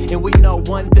waist. And we know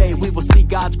one day we will see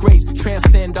God's grace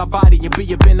transcend our body and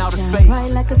be up in outer space.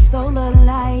 Bright like a solar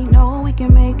light. Know we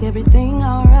can make everything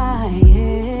alright.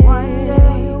 Yeah. One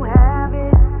day you have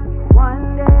it.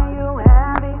 One day you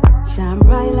have it. Shine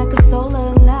bright like a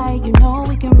solar light. You know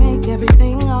we can make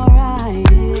everything alright.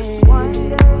 Yeah. One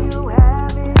day you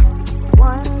have it.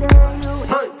 One day you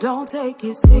have it. Don't take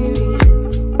it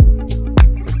serious.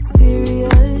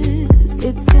 Serious.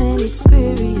 It's an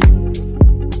experience.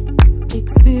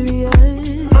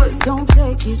 Experience. Don't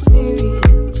take it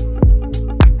serious.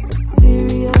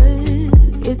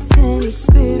 Serious. It's an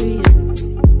experience.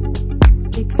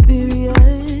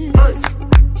 Experience.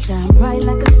 Shine bright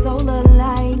like a solar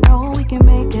light. Know we can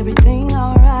make everything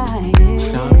alright. Yeah.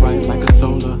 Shine bright like a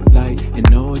solar light, and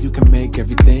know you can make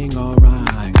everything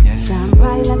alright. Yeah. Shine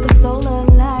bright like a solar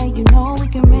light. You know we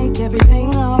can make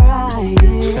everything alright.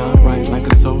 Yeah. Shine bright like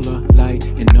a solar light,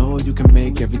 and know you can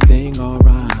make everything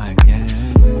alright. Yeah.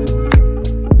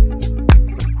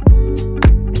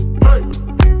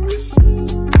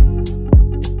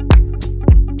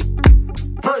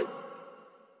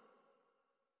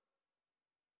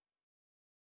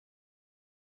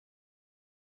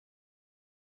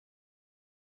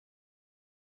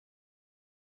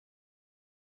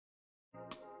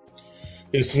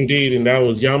 Yes, indeed. And that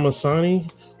was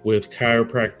Yamasani with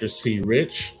chiropractor C.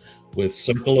 Rich with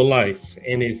Circle of Life.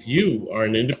 And if you are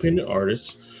an independent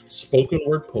artist, spoken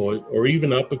word poet, or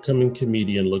even up-and-coming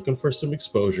comedian looking for some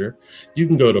exposure, you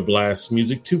can go to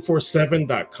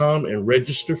blastmusic247.com and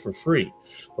register for free.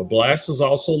 But Blast is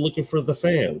also looking for the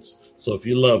fans. So if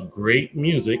you love great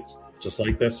music, just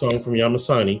like that song from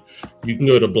Yamasani, you can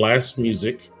go to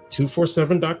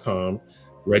blastmusic247.com,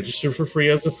 register for free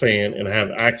as a fan, and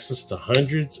have access to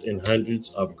hundreds and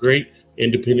hundreds of great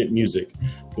independent music.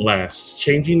 Blast,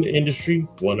 changing the industry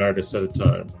one artist at a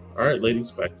time. All right,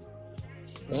 ladies, back.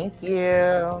 Thank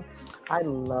you. I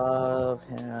love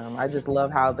him. I just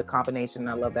love how the combination.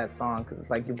 I love that song because it's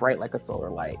like you're bright like a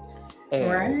solar light. And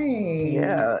right.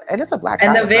 Yeah, and it's a black.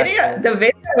 And the video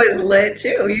was lit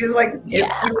too. He was like, he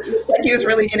was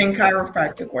really getting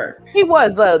chiropractic work. He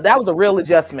was. That was a real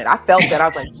adjustment. I felt that. I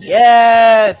was like,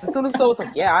 yes. As soon as it was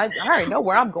like, yeah, I already know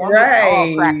where I'm going.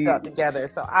 Right. We're all cracked up together.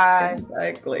 So I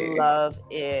exactly love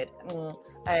it.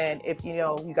 And if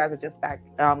you guys are just back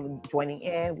joining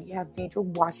in, we have Deidre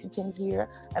Washington here,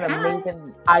 an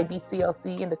amazing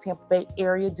IBCLC in the Tampa Bay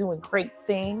area doing great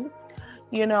things.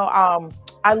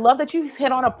 I love that you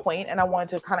hit on a point, and I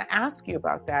wanted to kind of ask you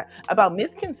about that, about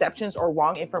misconceptions or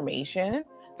wrong information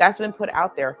that's been put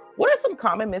out there. What are some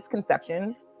common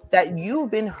misconceptions that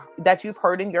you've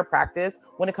heard in your practice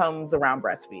when it comes around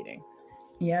breastfeeding?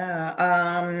 Yeah,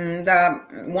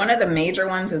 one of the major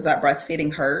ones is that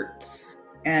breastfeeding hurts.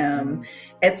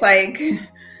 It's like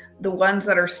the ones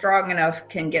that are strong enough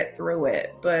can get through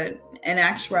it, but in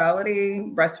actuality,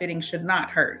 breastfeeding should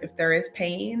not hurt. If there is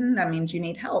pain, that means you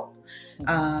need help.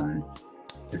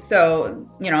 So,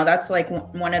 that's like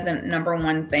one of the number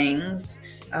one things.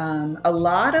 A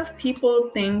lot of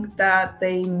people think that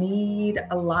they need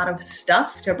a lot of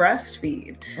stuff to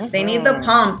breastfeed. Mm-hmm. They need the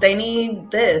pump, they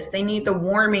need this, they need the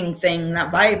warming thing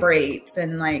that vibrates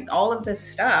and like all of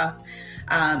this stuff.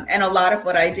 And a lot of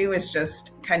what I do is just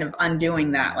kind of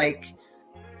undoing that, like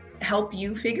help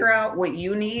you figure out what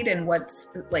you need and what's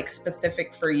like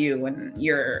specific for you and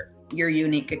your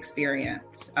unique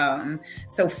experience.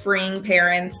 So freeing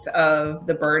parents of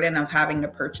the burden of having to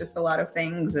purchase a lot of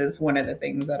things is one of the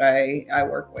things that I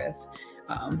work with.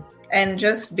 And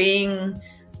just being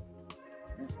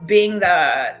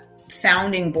the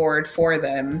sounding board for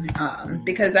them,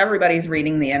 because everybody's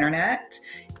reading the internet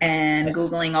and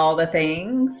Googling all the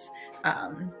things.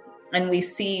 And we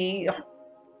see,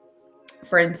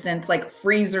 for instance, like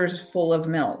freezers full of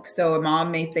milk. So a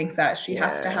mom may think that she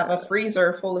has to have a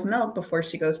freezer full of milk before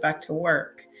she goes back to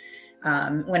work.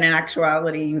 When in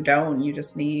actuality, you don't. You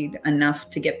just need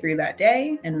enough to get through that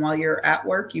day. And while you're at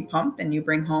work, you pump and you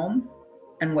bring home.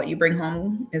 And what you bring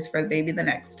home is for the baby the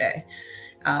next day.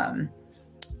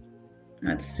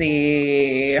 Let's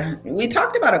see. We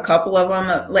talked about a couple of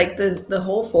them, like the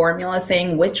whole formula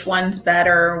thing, which one's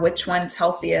better, which one's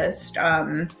healthiest.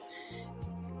 And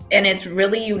it's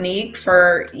really unique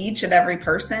for each and every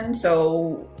person.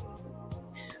 So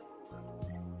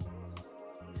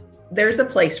there's a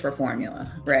place for formula,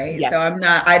 right? Yes. So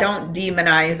I don't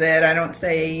demonize it. I don't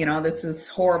say, this is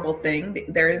horrible thing.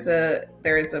 There is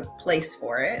a place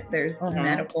for it. There's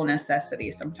medical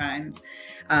necessity sometimes.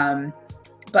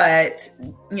 But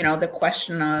the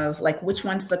question of like, which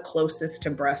one's the closest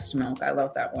to breast milk? I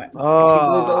love that one.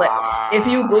 If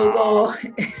you Google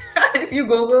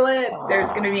it, there's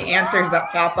going to be answers that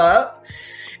pop up.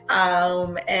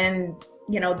 And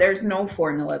there's no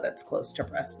formula that's close to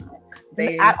breast milk.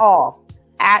 At all.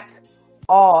 And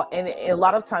a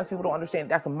lot of times people don't understand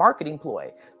that's a marketing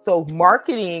ploy. So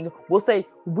marketing will say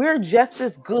we're just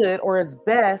as good or as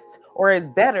best or as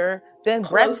better than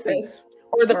breast milk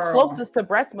or the closest to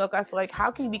breast milk. I was like,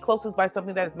 how can you be closest by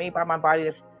something that is made by my body,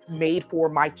 that's made for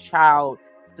my child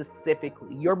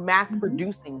specifically? You're mass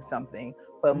producing something,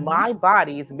 but my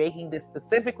body is making this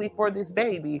specifically for this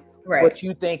baby. Right. What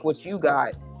you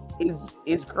got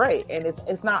is great, and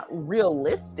it's not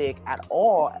realistic at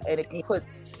all, and it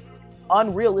puts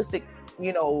unrealistic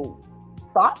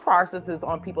thought processes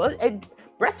on people. And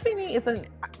breastfeeding isn't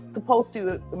supposed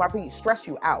to, in my opinion, stress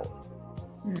you out.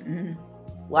 And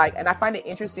I find it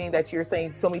interesting that you're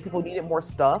saying so many people needed more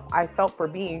stuff. I felt for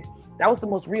me that was the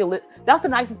most realistic. That's the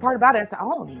nicest part about it. I said, I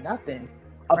don't need nothing.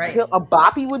 A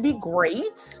boppy would be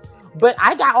great. But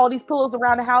I got all these pillows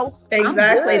around the house.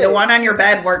 Exactly. The one on your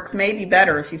bed works maybe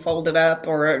better if you fold it up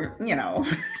or,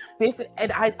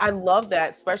 And I love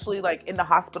that, especially like in the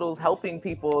hospitals helping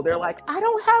people. They're like, I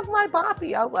don't have my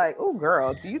boppy. I was like, oh,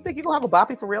 girl, do you think you're going to have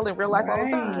a boppy for real in real life all the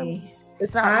time?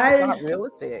 It's not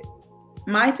realistic.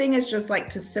 My thing is just like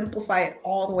to simplify it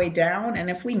all the way down. And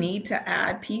if we need to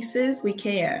add pieces, we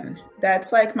can.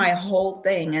 That's like my whole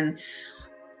thing. And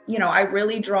I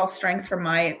really draw strength from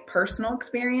my personal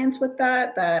experience with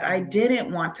that I didn't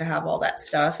want to have all that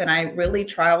stuff. And I really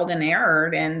trialed and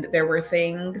errored. And there were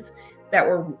things that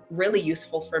were really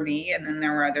useful for me. And then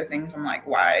there were other things I'm like,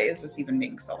 why is this even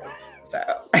being sold? So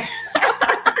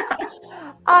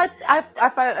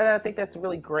I think that's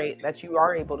really great that you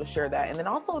are able to share that. And then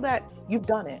also that you've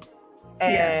done it.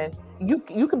 And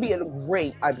you can be a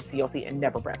great IBCLC and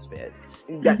never breastfeed.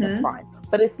 That's fine.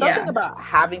 But it's something about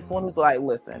having someone who's like,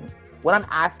 listen, what I'm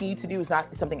asking you to do is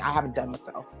not something I haven't done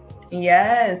myself.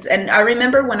 Yes. And I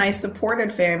remember when I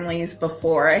supported families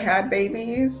before I had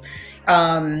babies,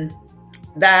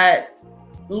 that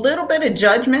little bit of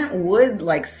judgment would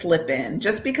like slip in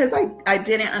just because I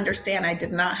didn't understand. I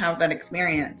did not have that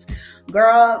experience.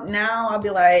 Girl, now I'll be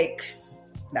like,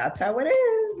 that's how it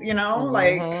is,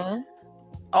 like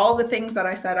all the things that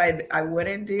I said I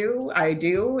wouldn't do, I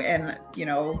do. And,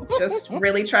 just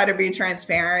really try to be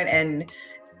transparent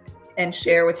and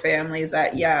share with families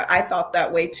that, I thought that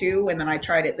way too. And then I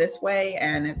tried it this way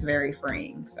and it's very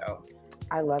freeing. So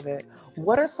I love it.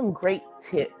 What are some great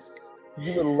tips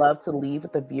you would love to leave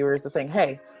with the viewers of saying,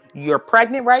 hey, you're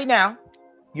pregnant right now,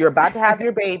 you're about to have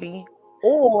your baby,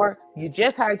 or you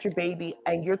just had your baby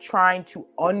and you're trying to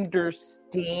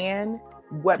understand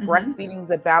what breastfeeding is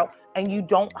about, and you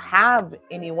don't have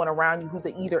anyone around you who's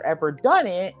either ever done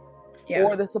it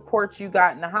or the support you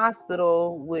got in the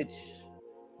hospital, which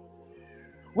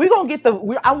we're going to get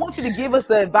I want you to give us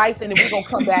the advice, and then we're going to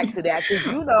come back to that, because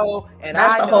and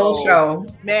that's a whole show.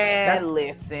 Man,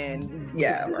 listen.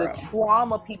 Yeah, the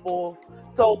trauma people.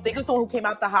 So think of someone who came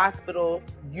out the hospital,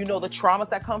 the traumas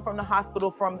that come from the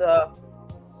hospital, from the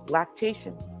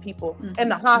lactation people in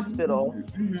the hospital.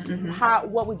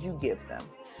 What would you give them?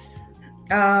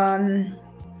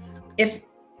 If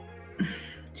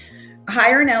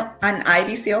hire an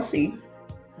IBCLC.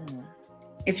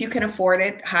 If you can afford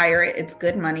it, hire it. It's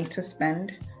good money to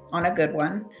spend on a good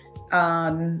one.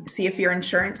 See if your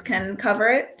insurance can cover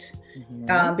it,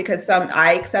 because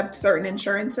I accept certain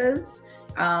insurances.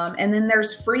 And then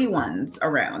there's free ones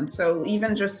around. So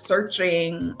even just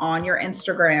searching on your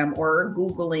Instagram or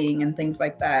Googling and things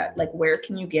like that, like where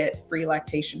can you get free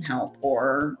lactation help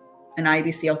or an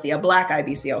IBCLC, a Black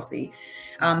IBCLC?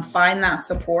 Find that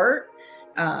support,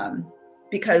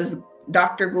 because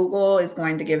Dr. Google is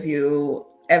going to give you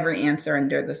every answer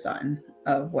under the sun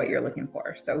of what you're looking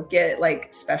for. So get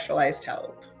like specialized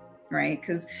help, right?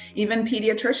 Because even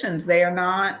pediatricians, they are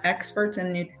not experts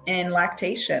in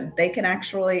lactation. They can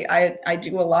actually, I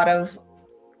do a lot of,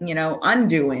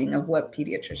 undoing of what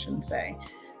pediatricians say.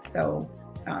 So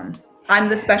I'm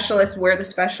the specialist. We're the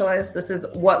specialists. This is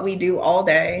what we do all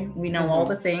day. We know all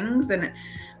the things. And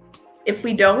if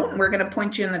we don't, we're going to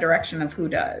point you in the direction of who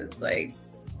does.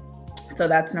 So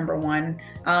that's number one.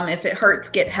 If it hurts,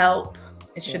 get help.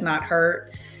 It should not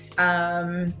hurt.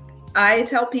 I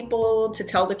tell people to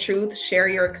tell the truth, share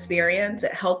your experience.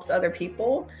 It helps other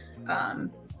people.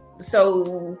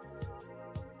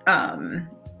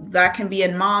 that can be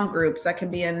in mom groups, that can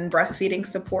be in breastfeeding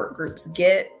support groups.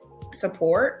 Get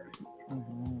support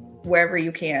wherever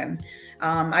you can.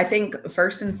 I think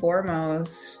first and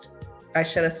foremost, I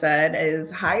should have said,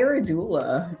 is hire a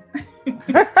doula.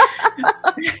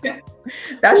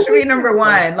 That should be number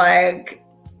one. Like,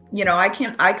 you know, I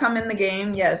come in the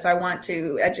game. Yes, I want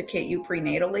to educate you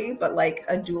prenatally, but like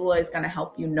a doula is going to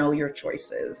help you know your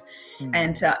choices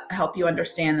and to help you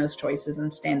understand those choices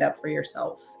and stand up for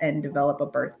yourself and develop a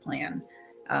birth plan.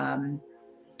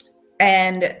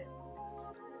 And,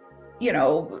 you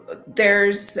know,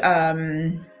 there's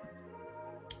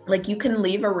like you can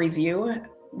leave a review.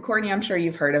 Courtney, I'm sure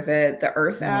you've heard of it, the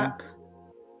Earth app.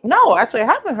 No, actually, I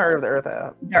haven't heard of the Earth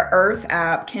app. The Earth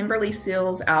app, Kimberly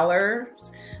Seals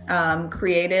Allers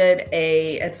created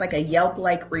it's like a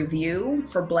Yelp-like review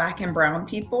for Black and Brown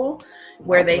people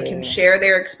where they can share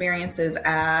their experiences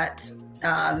at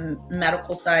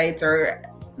medical sites or,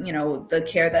 you know, the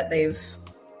care that they've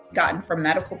gotten from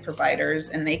medical providers,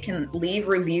 and they can leave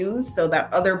reviews so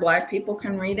that other Black people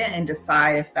can read it and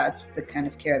decide if that's the kind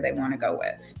of care they want to go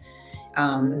with.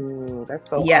 Ooh, that's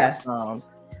so awesome.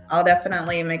 I'll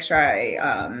definitely make sure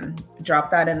I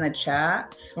drop that in the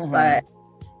chat. But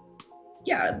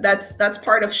yeah, that's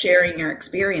part of sharing your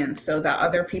experience so that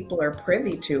other people are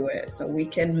privy to it, so we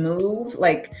can move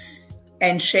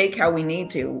and shake how we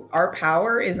need to. Our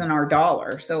power is in our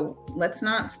dollar, so let's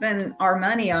not spend our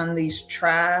money on these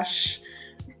trash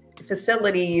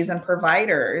facilities and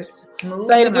providers. Move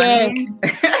Say it again.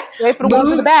 Say for the ones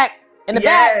in the back. In the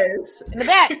back. In the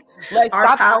back. Like,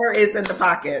 our power is in the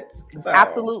pockets. So.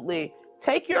 Absolutely.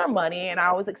 Take your money, and I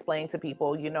always explain to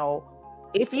people, you know,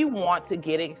 if you want to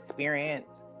get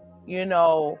experience, you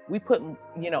know, we put,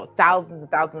 you know, thousands and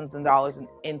thousands of dollars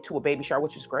into a baby shower,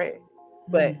 which is great.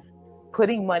 But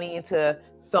putting money into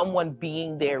someone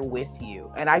being there with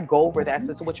you. And I go over that.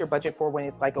 So what's your budget for when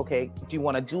it's like, okay, do you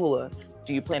want a doula?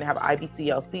 Do you plan to have an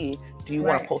IBCLC? Do you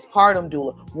want a postpartum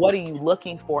doula? What are you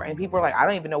looking for? And people are like, I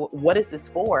don't even know what is this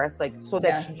for? It's like, so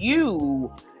that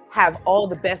you have all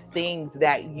the best things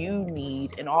that you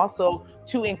need. And also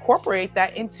to incorporate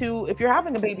that into, if you're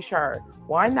having a baby shower,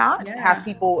 why not have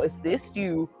people assist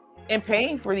you in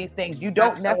paying for these things? You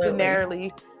don't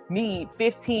necessarily need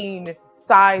 15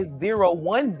 size 0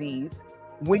 onesies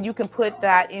when you can put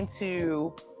that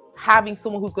into having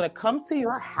someone who's going to come to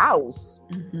your house,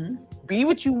 be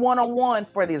with you one-on-one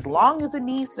for as long as it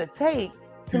needs to take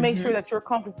to make sure that you're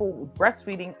comfortable with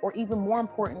breastfeeding, or even more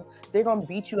important, they're going to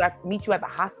meet you at the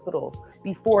hospital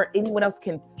before anyone else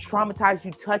can traumatize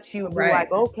you, touch you, and be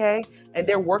like, okay, and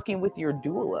they're working with your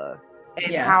doula.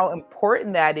 And how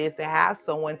important that is to have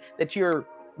someone that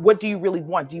what do you really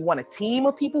want? Do you want a team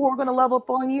of people who are going to love up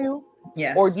on you?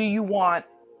 Yes. Or do you want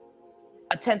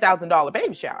a $10,000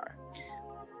 baby shower?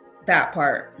 That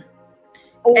part.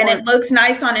 And it looks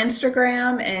nice on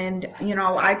Instagram, and, you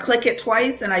know, I click it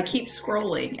twice and I keep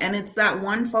scrolling, and it's that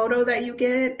one photo that you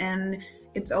get and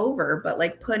it's over. But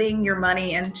like putting your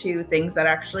money into things that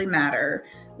actually matter,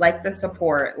 like the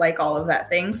support, like all of that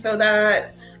thing, so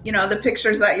that, you know, the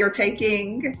pictures that you're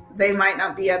taking, they might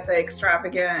not be at the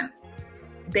extravagant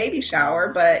baby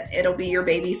shower, but it'll be your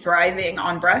baby thriving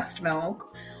on breast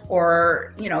milk,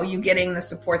 or, you know, you getting the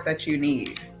support that you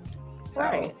need. So.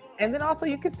 Right. And then also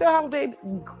you can still have a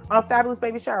fabulous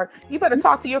baby shower. You better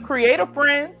talk to your creative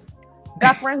friends.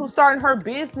 That friend who's starting her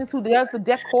business, who does the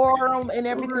decorum and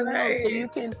everything else. So you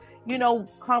can, you know,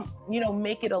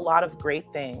 make it a lot of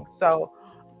great things. So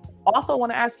also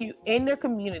want to ask you, in their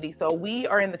community, so we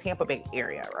are in the Tampa Bay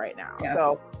area right now. Yes.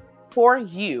 So for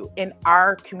you in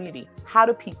our community, how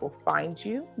do people find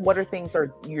you? What are things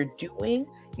you're doing?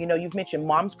 You know, you've mentioned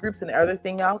moms groups and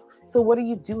everything else. So what are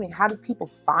you doing? How do people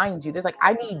find you? There's like,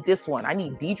 I need this one. I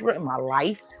need Deidre in my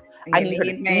life. I need her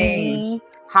to see me.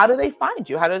 How do they find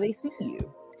you? How do they see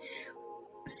you?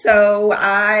 So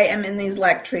I am in these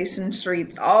lactation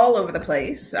streets all over the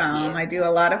place. I do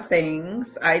a lot of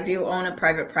things. I do own a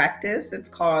private practice. It's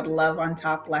called Love on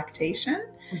Top Lactation,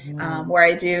 where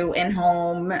I do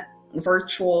in-home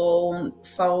virtual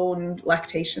phone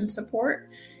lactation support.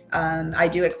 I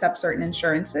do accept certain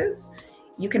insurances.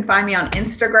 You can find me on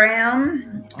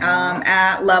Instagram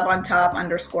at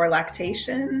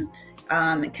loveontop_lactation.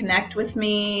 Connect with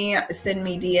me, send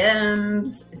me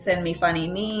DMs, send me funny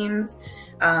memes.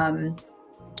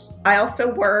 I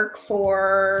also work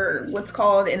for what's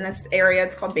called, in this area,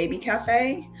 it's called Baby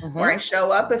Cafe, where I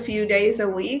show up a few days a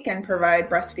week and provide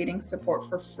breastfeeding support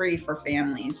for free for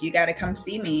families. You got to come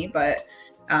see me, but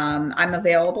I'm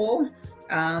available.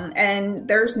 And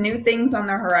there's new things on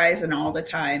the horizon all the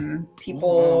time.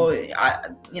 People,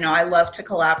 I love to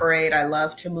collaborate. I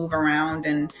love to move around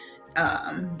and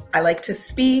I like to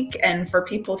speak and for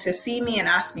people to see me and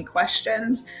ask me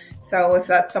questions. So if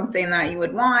that's something that you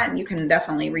would want, you can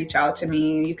definitely reach out to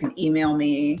me. You can email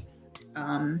me.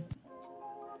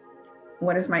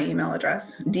 What is my email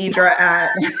address? Deidre at...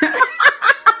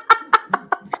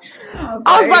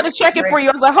 I was about to check it for you.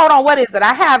 I was like, hold on, what is it?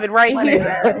 I have it right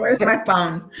here. Where's my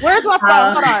phone? Where's my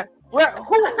phone? Hold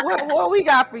on. What we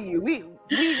got for you? We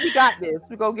got this.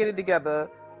 We go get it together.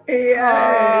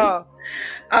 Yeah.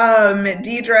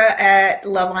 Deidre at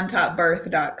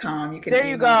loveontopbirth.com. You can there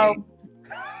you go.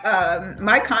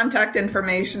 My contact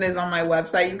information is on my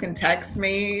website. You can text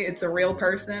me. It's a real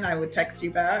person. I would text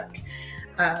you back.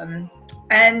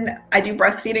 And I do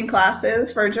breastfeeding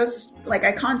classes for just like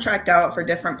I contract out for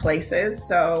different places.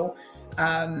 So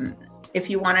if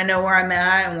you want to know where I'm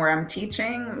at and where I'm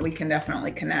teaching, we can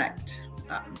definitely connect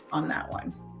on that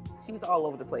one. She's all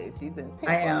over the place. She's in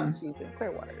Tampa. I am. She's in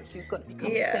Clearwater. She's going to be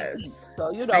coming yes.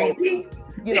 to St. Pete.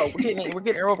 So we're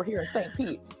getting her over here in St.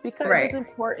 Pete because it's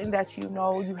important that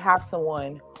you have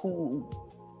someone who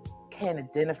can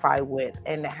identify with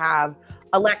and have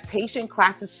a lactation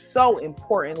class is so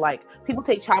important. Like people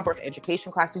take childbirth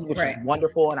education classes, which is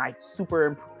wonderful, and I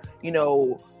super,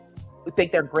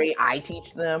 think they're great. I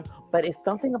teach them, but it's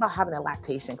something about having a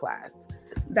lactation class.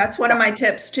 That's one of my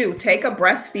tips too. Take a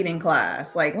breastfeeding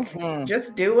class. Like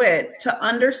just do it to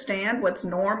understand what's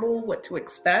normal, what to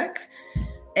expect.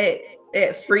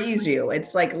 It frees you.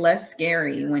 It's like less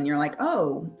scary when you're like,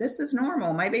 oh, this is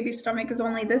normal. My baby's stomach is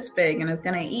only this big and is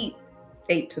going to eat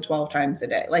 8 to 12 times a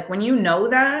day. Like when you know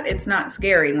that, it's not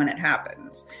scary when it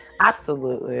happens.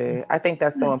 Absolutely. I think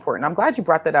that's so important. I'm glad you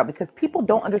brought that up because people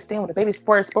don't understand when the baby's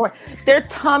first born. Their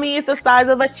tummy is the size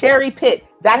of a cherry pit.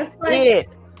 That's it.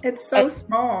 It's so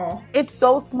small. It's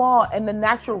so small. And the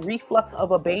natural reflux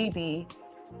of a baby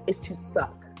is to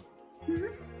suck.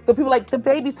 Mm-hmm. So people are like, the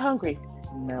baby's hungry.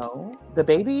 No, the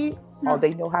baby, all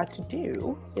they know how to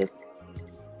do is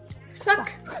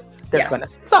suck. They're going to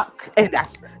suck. And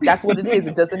that's what it is.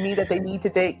 It doesn't mean that they need to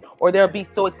take, or they'll be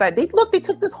so excited. They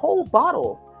took this whole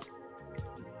bottle.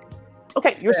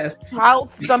 Okay, your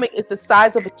child's stomach is the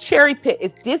size of a cherry pit.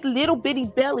 It's this little bitty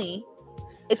belly.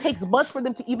 It takes much for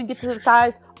them to even get to the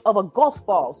size of a golf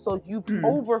ball. So you've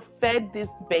overfed this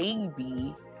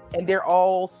baby and they're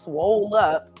all swole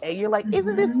up. And you're like,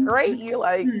 isn't this great? You're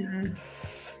like...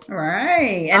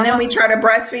 Right. And then we try to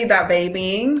breastfeed that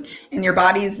baby and your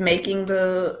body's making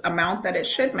the amount that it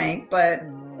should make, but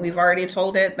we've already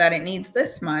told it that it needs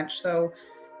this much. So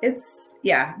it's,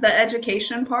 the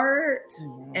education part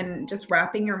and just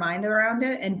wrapping your mind around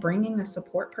it and bringing a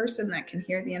support person that can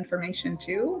hear the information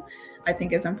too, I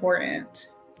think is important.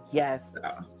 Yes.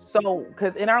 So,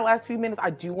 because in our last few minutes, I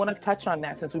do want to touch on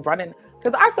that since we brought in,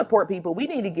 because our support people, we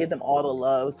need to give them all the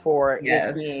loves for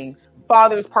it being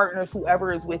fathers, partners,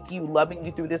 whoever is with you, loving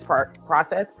you through this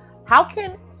process. How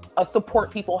can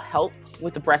support people help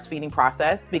with the breastfeeding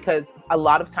process? Because a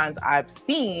lot of times I've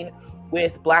seen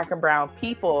with Black and brown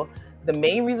people, the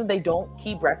main reason they don't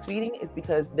keep breastfeeding is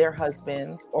because their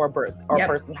husbands or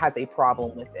person has a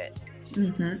problem with it.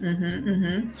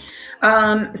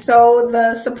 So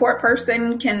the support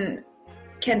person can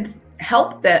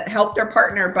help their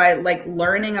partner by like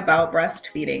learning about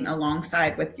breastfeeding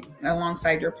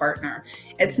alongside your partner.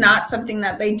 It's not something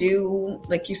that they do,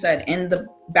 like you said, in the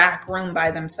back room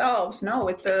by themselves. No,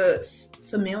 it's a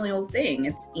familial thing.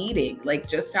 It's eating, like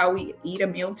just how we eat a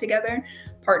meal together.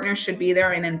 Partners should be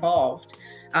there and involved.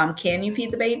 Can you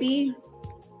feed the baby?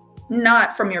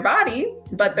 Not from your body,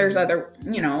 but there's other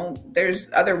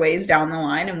ways down the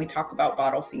line, and we talk about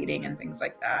bottle feeding and things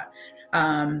like that.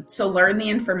 So learn the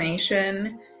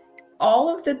information,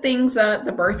 all of the things that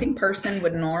the birthing person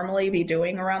would normally be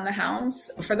doing around the house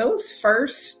for those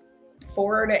first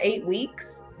 4 to 8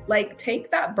 weeks. Like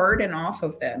take that burden off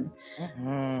of them.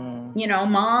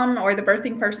 Mom or the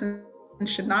birthing person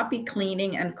should not be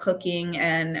cleaning and cooking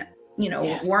and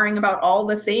worrying about all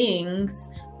the things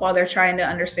while they're trying to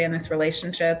understand this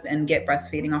relationship and get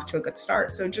breastfeeding off to a good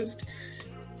start. So just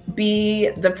be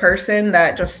the person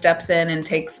that just steps in and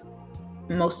takes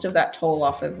most of that toll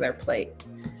off of their plate.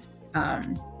 I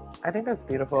think that's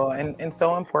beautiful and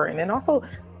so important. And also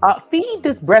feed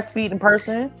this breastfeeding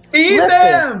person. Feed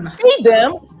them.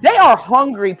 They are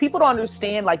hungry. People don't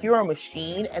understand, like you're a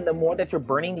machine, and the more that you're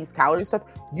burning these calories stuff,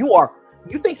 you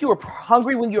think you were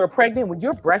hungry when you were pregnant. When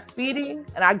you're breastfeeding,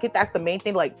 and I get that's the main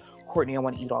thing, like, Courtney, I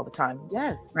want to eat all the time.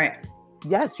 Yes. Right.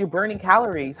 Yes, you're burning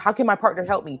calories. How can my partner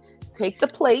help me? Take the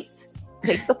plate,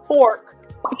 take the fork,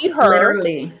 feed her.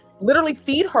 Literally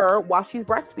feed her while she's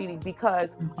breastfeeding,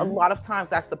 because a lot of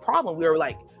times that's the problem. We're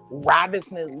like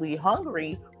ravenously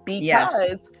hungry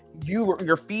because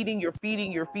you're feeding,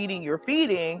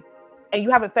 and you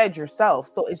haven't fed yourself.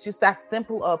 So it's just that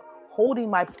simple of holding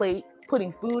my plate,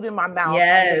 putting food in my mouth,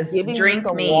 and then giving me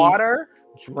some water.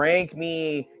 Drink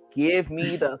me, give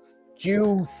me the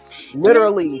juice,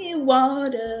 literally. Give me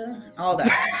water, all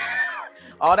that.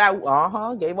 All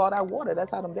that, gave all that water.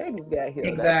 That's how them babies got here.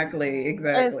 Exactly,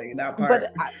 that part.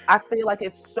 But I feel like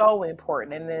it's so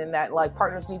important, and then that like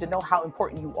partners need to know how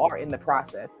important you are in the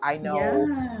process. I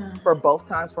know for both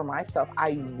times for myself,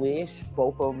 I wish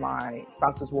both of my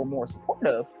spouses were more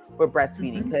supportive with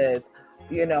breastfeeding, because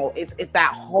it's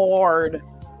that hard.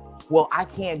 Well, I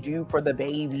can't do for the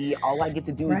baby. All I get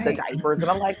to do is the diapers,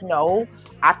 and I'm like, no.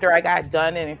 After I got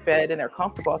done and fed and they're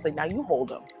comfortable, I was like, now you hold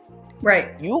them.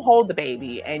 Right. You hold the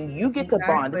baby and you get to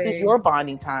bond. This is your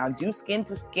bonding time. Do skin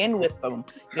to skin with them.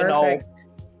 Perfect.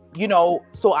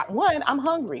 So I'm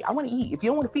hungry. I want to eat. If you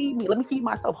don't want to feed me, let me feed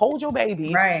myself. Hold your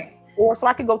baby. Right. Or so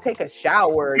I can go take a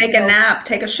shower. Take a nap,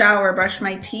 take a shower, brush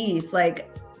my teeth.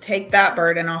 Like, take that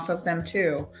burden off of them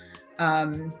too.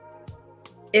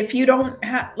 If you don't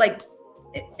have, like,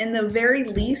 in the very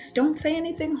least, don't say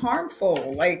anything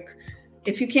harmful. Like,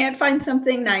 if you can't find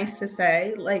something nice to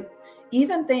say, like,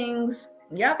 even things,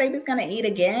 baby's gonna eat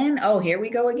again. Oh, here we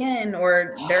go again.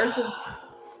 Or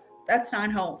that's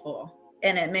not helpful.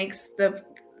 And it makes the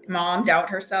mom doubt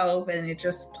herself, and it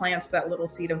just plants that little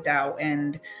seed of doubt,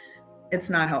 and it's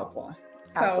not helpful.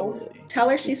 So tell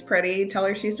her she's pretty, tell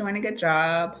her she's doing a good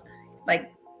job.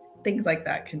 Like, things like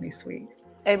that can be sweet.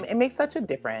 And it makes such a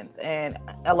difference. And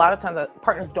a lot of times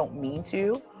partners don't mean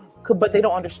to, but they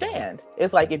don't understand.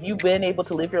 It's like, if you've been able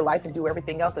to live your life and do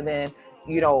everything else, and then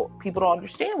people don't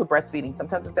understand with breastfeeding.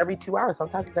 Sometimes it's every 2 hours.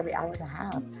 Sometimes it's every hour and a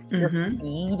half. You're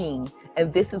feeding.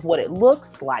 And this is what it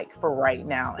looks like for right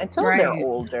now until they're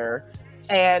older.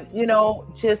 And,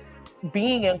 just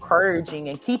being encouraging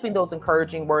and keeping those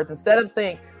encouraging words, instead of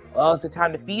saying, oh, is it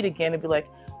time to feed again? And be like,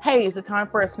 hey, is it time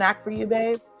for a snack for you,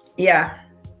 babe? Yeah.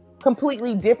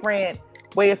 Completely different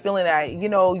way of feeling that.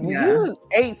 When you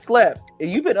ain't slept and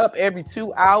you've been up every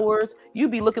 2 hours, you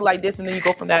be looking like this, and then you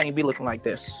go from that and you be looking like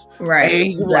this. Right.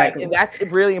 Exactly. And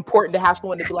that's really important to have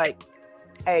someone to be like,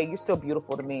 hey, you're still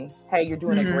beautiful to me. Hey, you're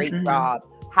doing a great job.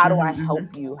 How do I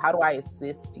help you? How do I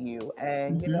assist you?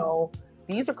 And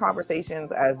these are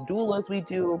conversations as doulas we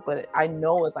do, but I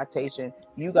know as lactation,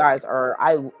 you guys are,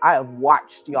 I have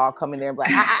watched y'all come in there and be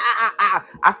like,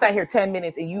 I sat here 10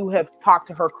 minutes and you have talked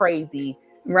to her crazy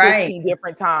 50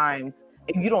 different times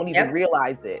and you don't even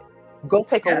realize it. Go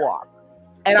take a walk.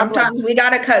 And sometimes we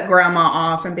got to cut grandma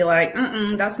off and be like,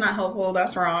 that's not helpful.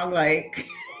 That's wrong. Like,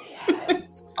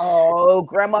 yes. Oh,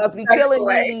 grandmas be killing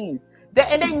me.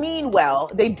 And they mean well.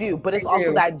 They do. But it's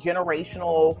also that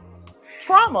generational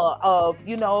trauma of,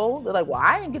 they're like, well,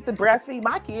 I didn't get to breastfeed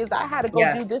my kids. I had to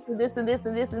go do this and this and this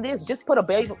and this and this. Just put a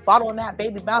baby bottle in that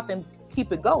baby mouth and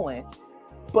keep it going.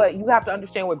 But you have to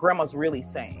understand what grandma's really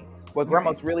saying. What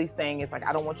grandma's really saying is like,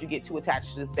 I don't want you to get too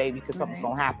attached to this baby because something's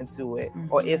going to happen to it.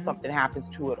 Or if something happens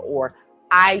to it, or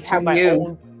I have my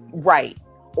own,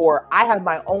 or I have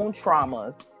my own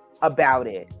traumas about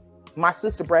it. My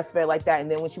sister breastfed like that, and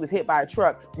then when she was hit by a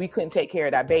truck, we couldn't take care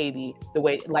of that baby the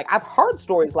way, like, I've heard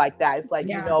stories like that. It's like,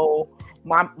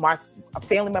 my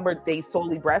family member, they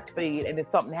solely breastfeed, and then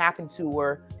something happened to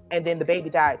her, and then the baby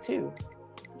died too.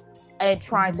 And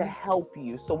trying to help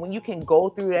you. So when you can go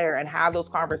through there and have those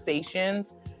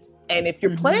conversations, and if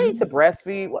you're planning to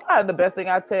breastfeed, the best thing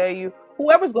I tell you,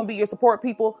 whoever's going to be your support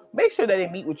people, make sure that they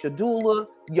meet with your doula,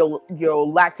 your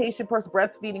lactation person,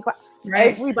 breastfeeding class.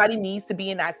 Everybody needs to be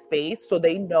in that space so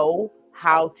they know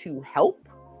how to help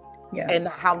and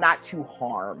how not to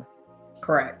harm.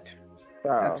 Correct. So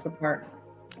that's the part.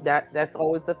 That's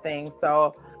always the thing.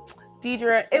 So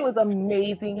Deidre, it was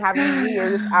amazing having you here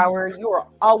this hour. You are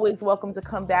always welcome to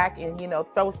come back and,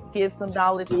 give some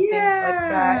knowledge and things like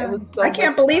that. It was so I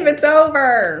can't believe it's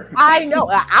over. I know.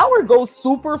 An hour goes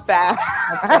super fast.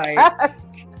 That's right.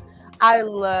 I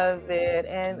love it.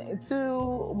 And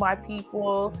to my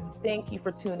people, thank you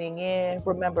for tuning in.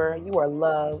 Remember, you are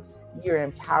loved, you're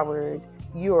empowered,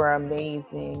 you are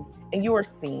amazing, and you are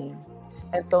seen.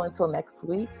 And so until next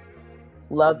week,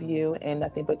 love you and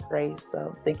nothing but grace.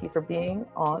 So thank you for being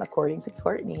on According to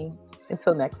Courtney.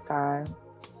 Until next time.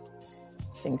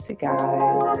 Thanks, you guys.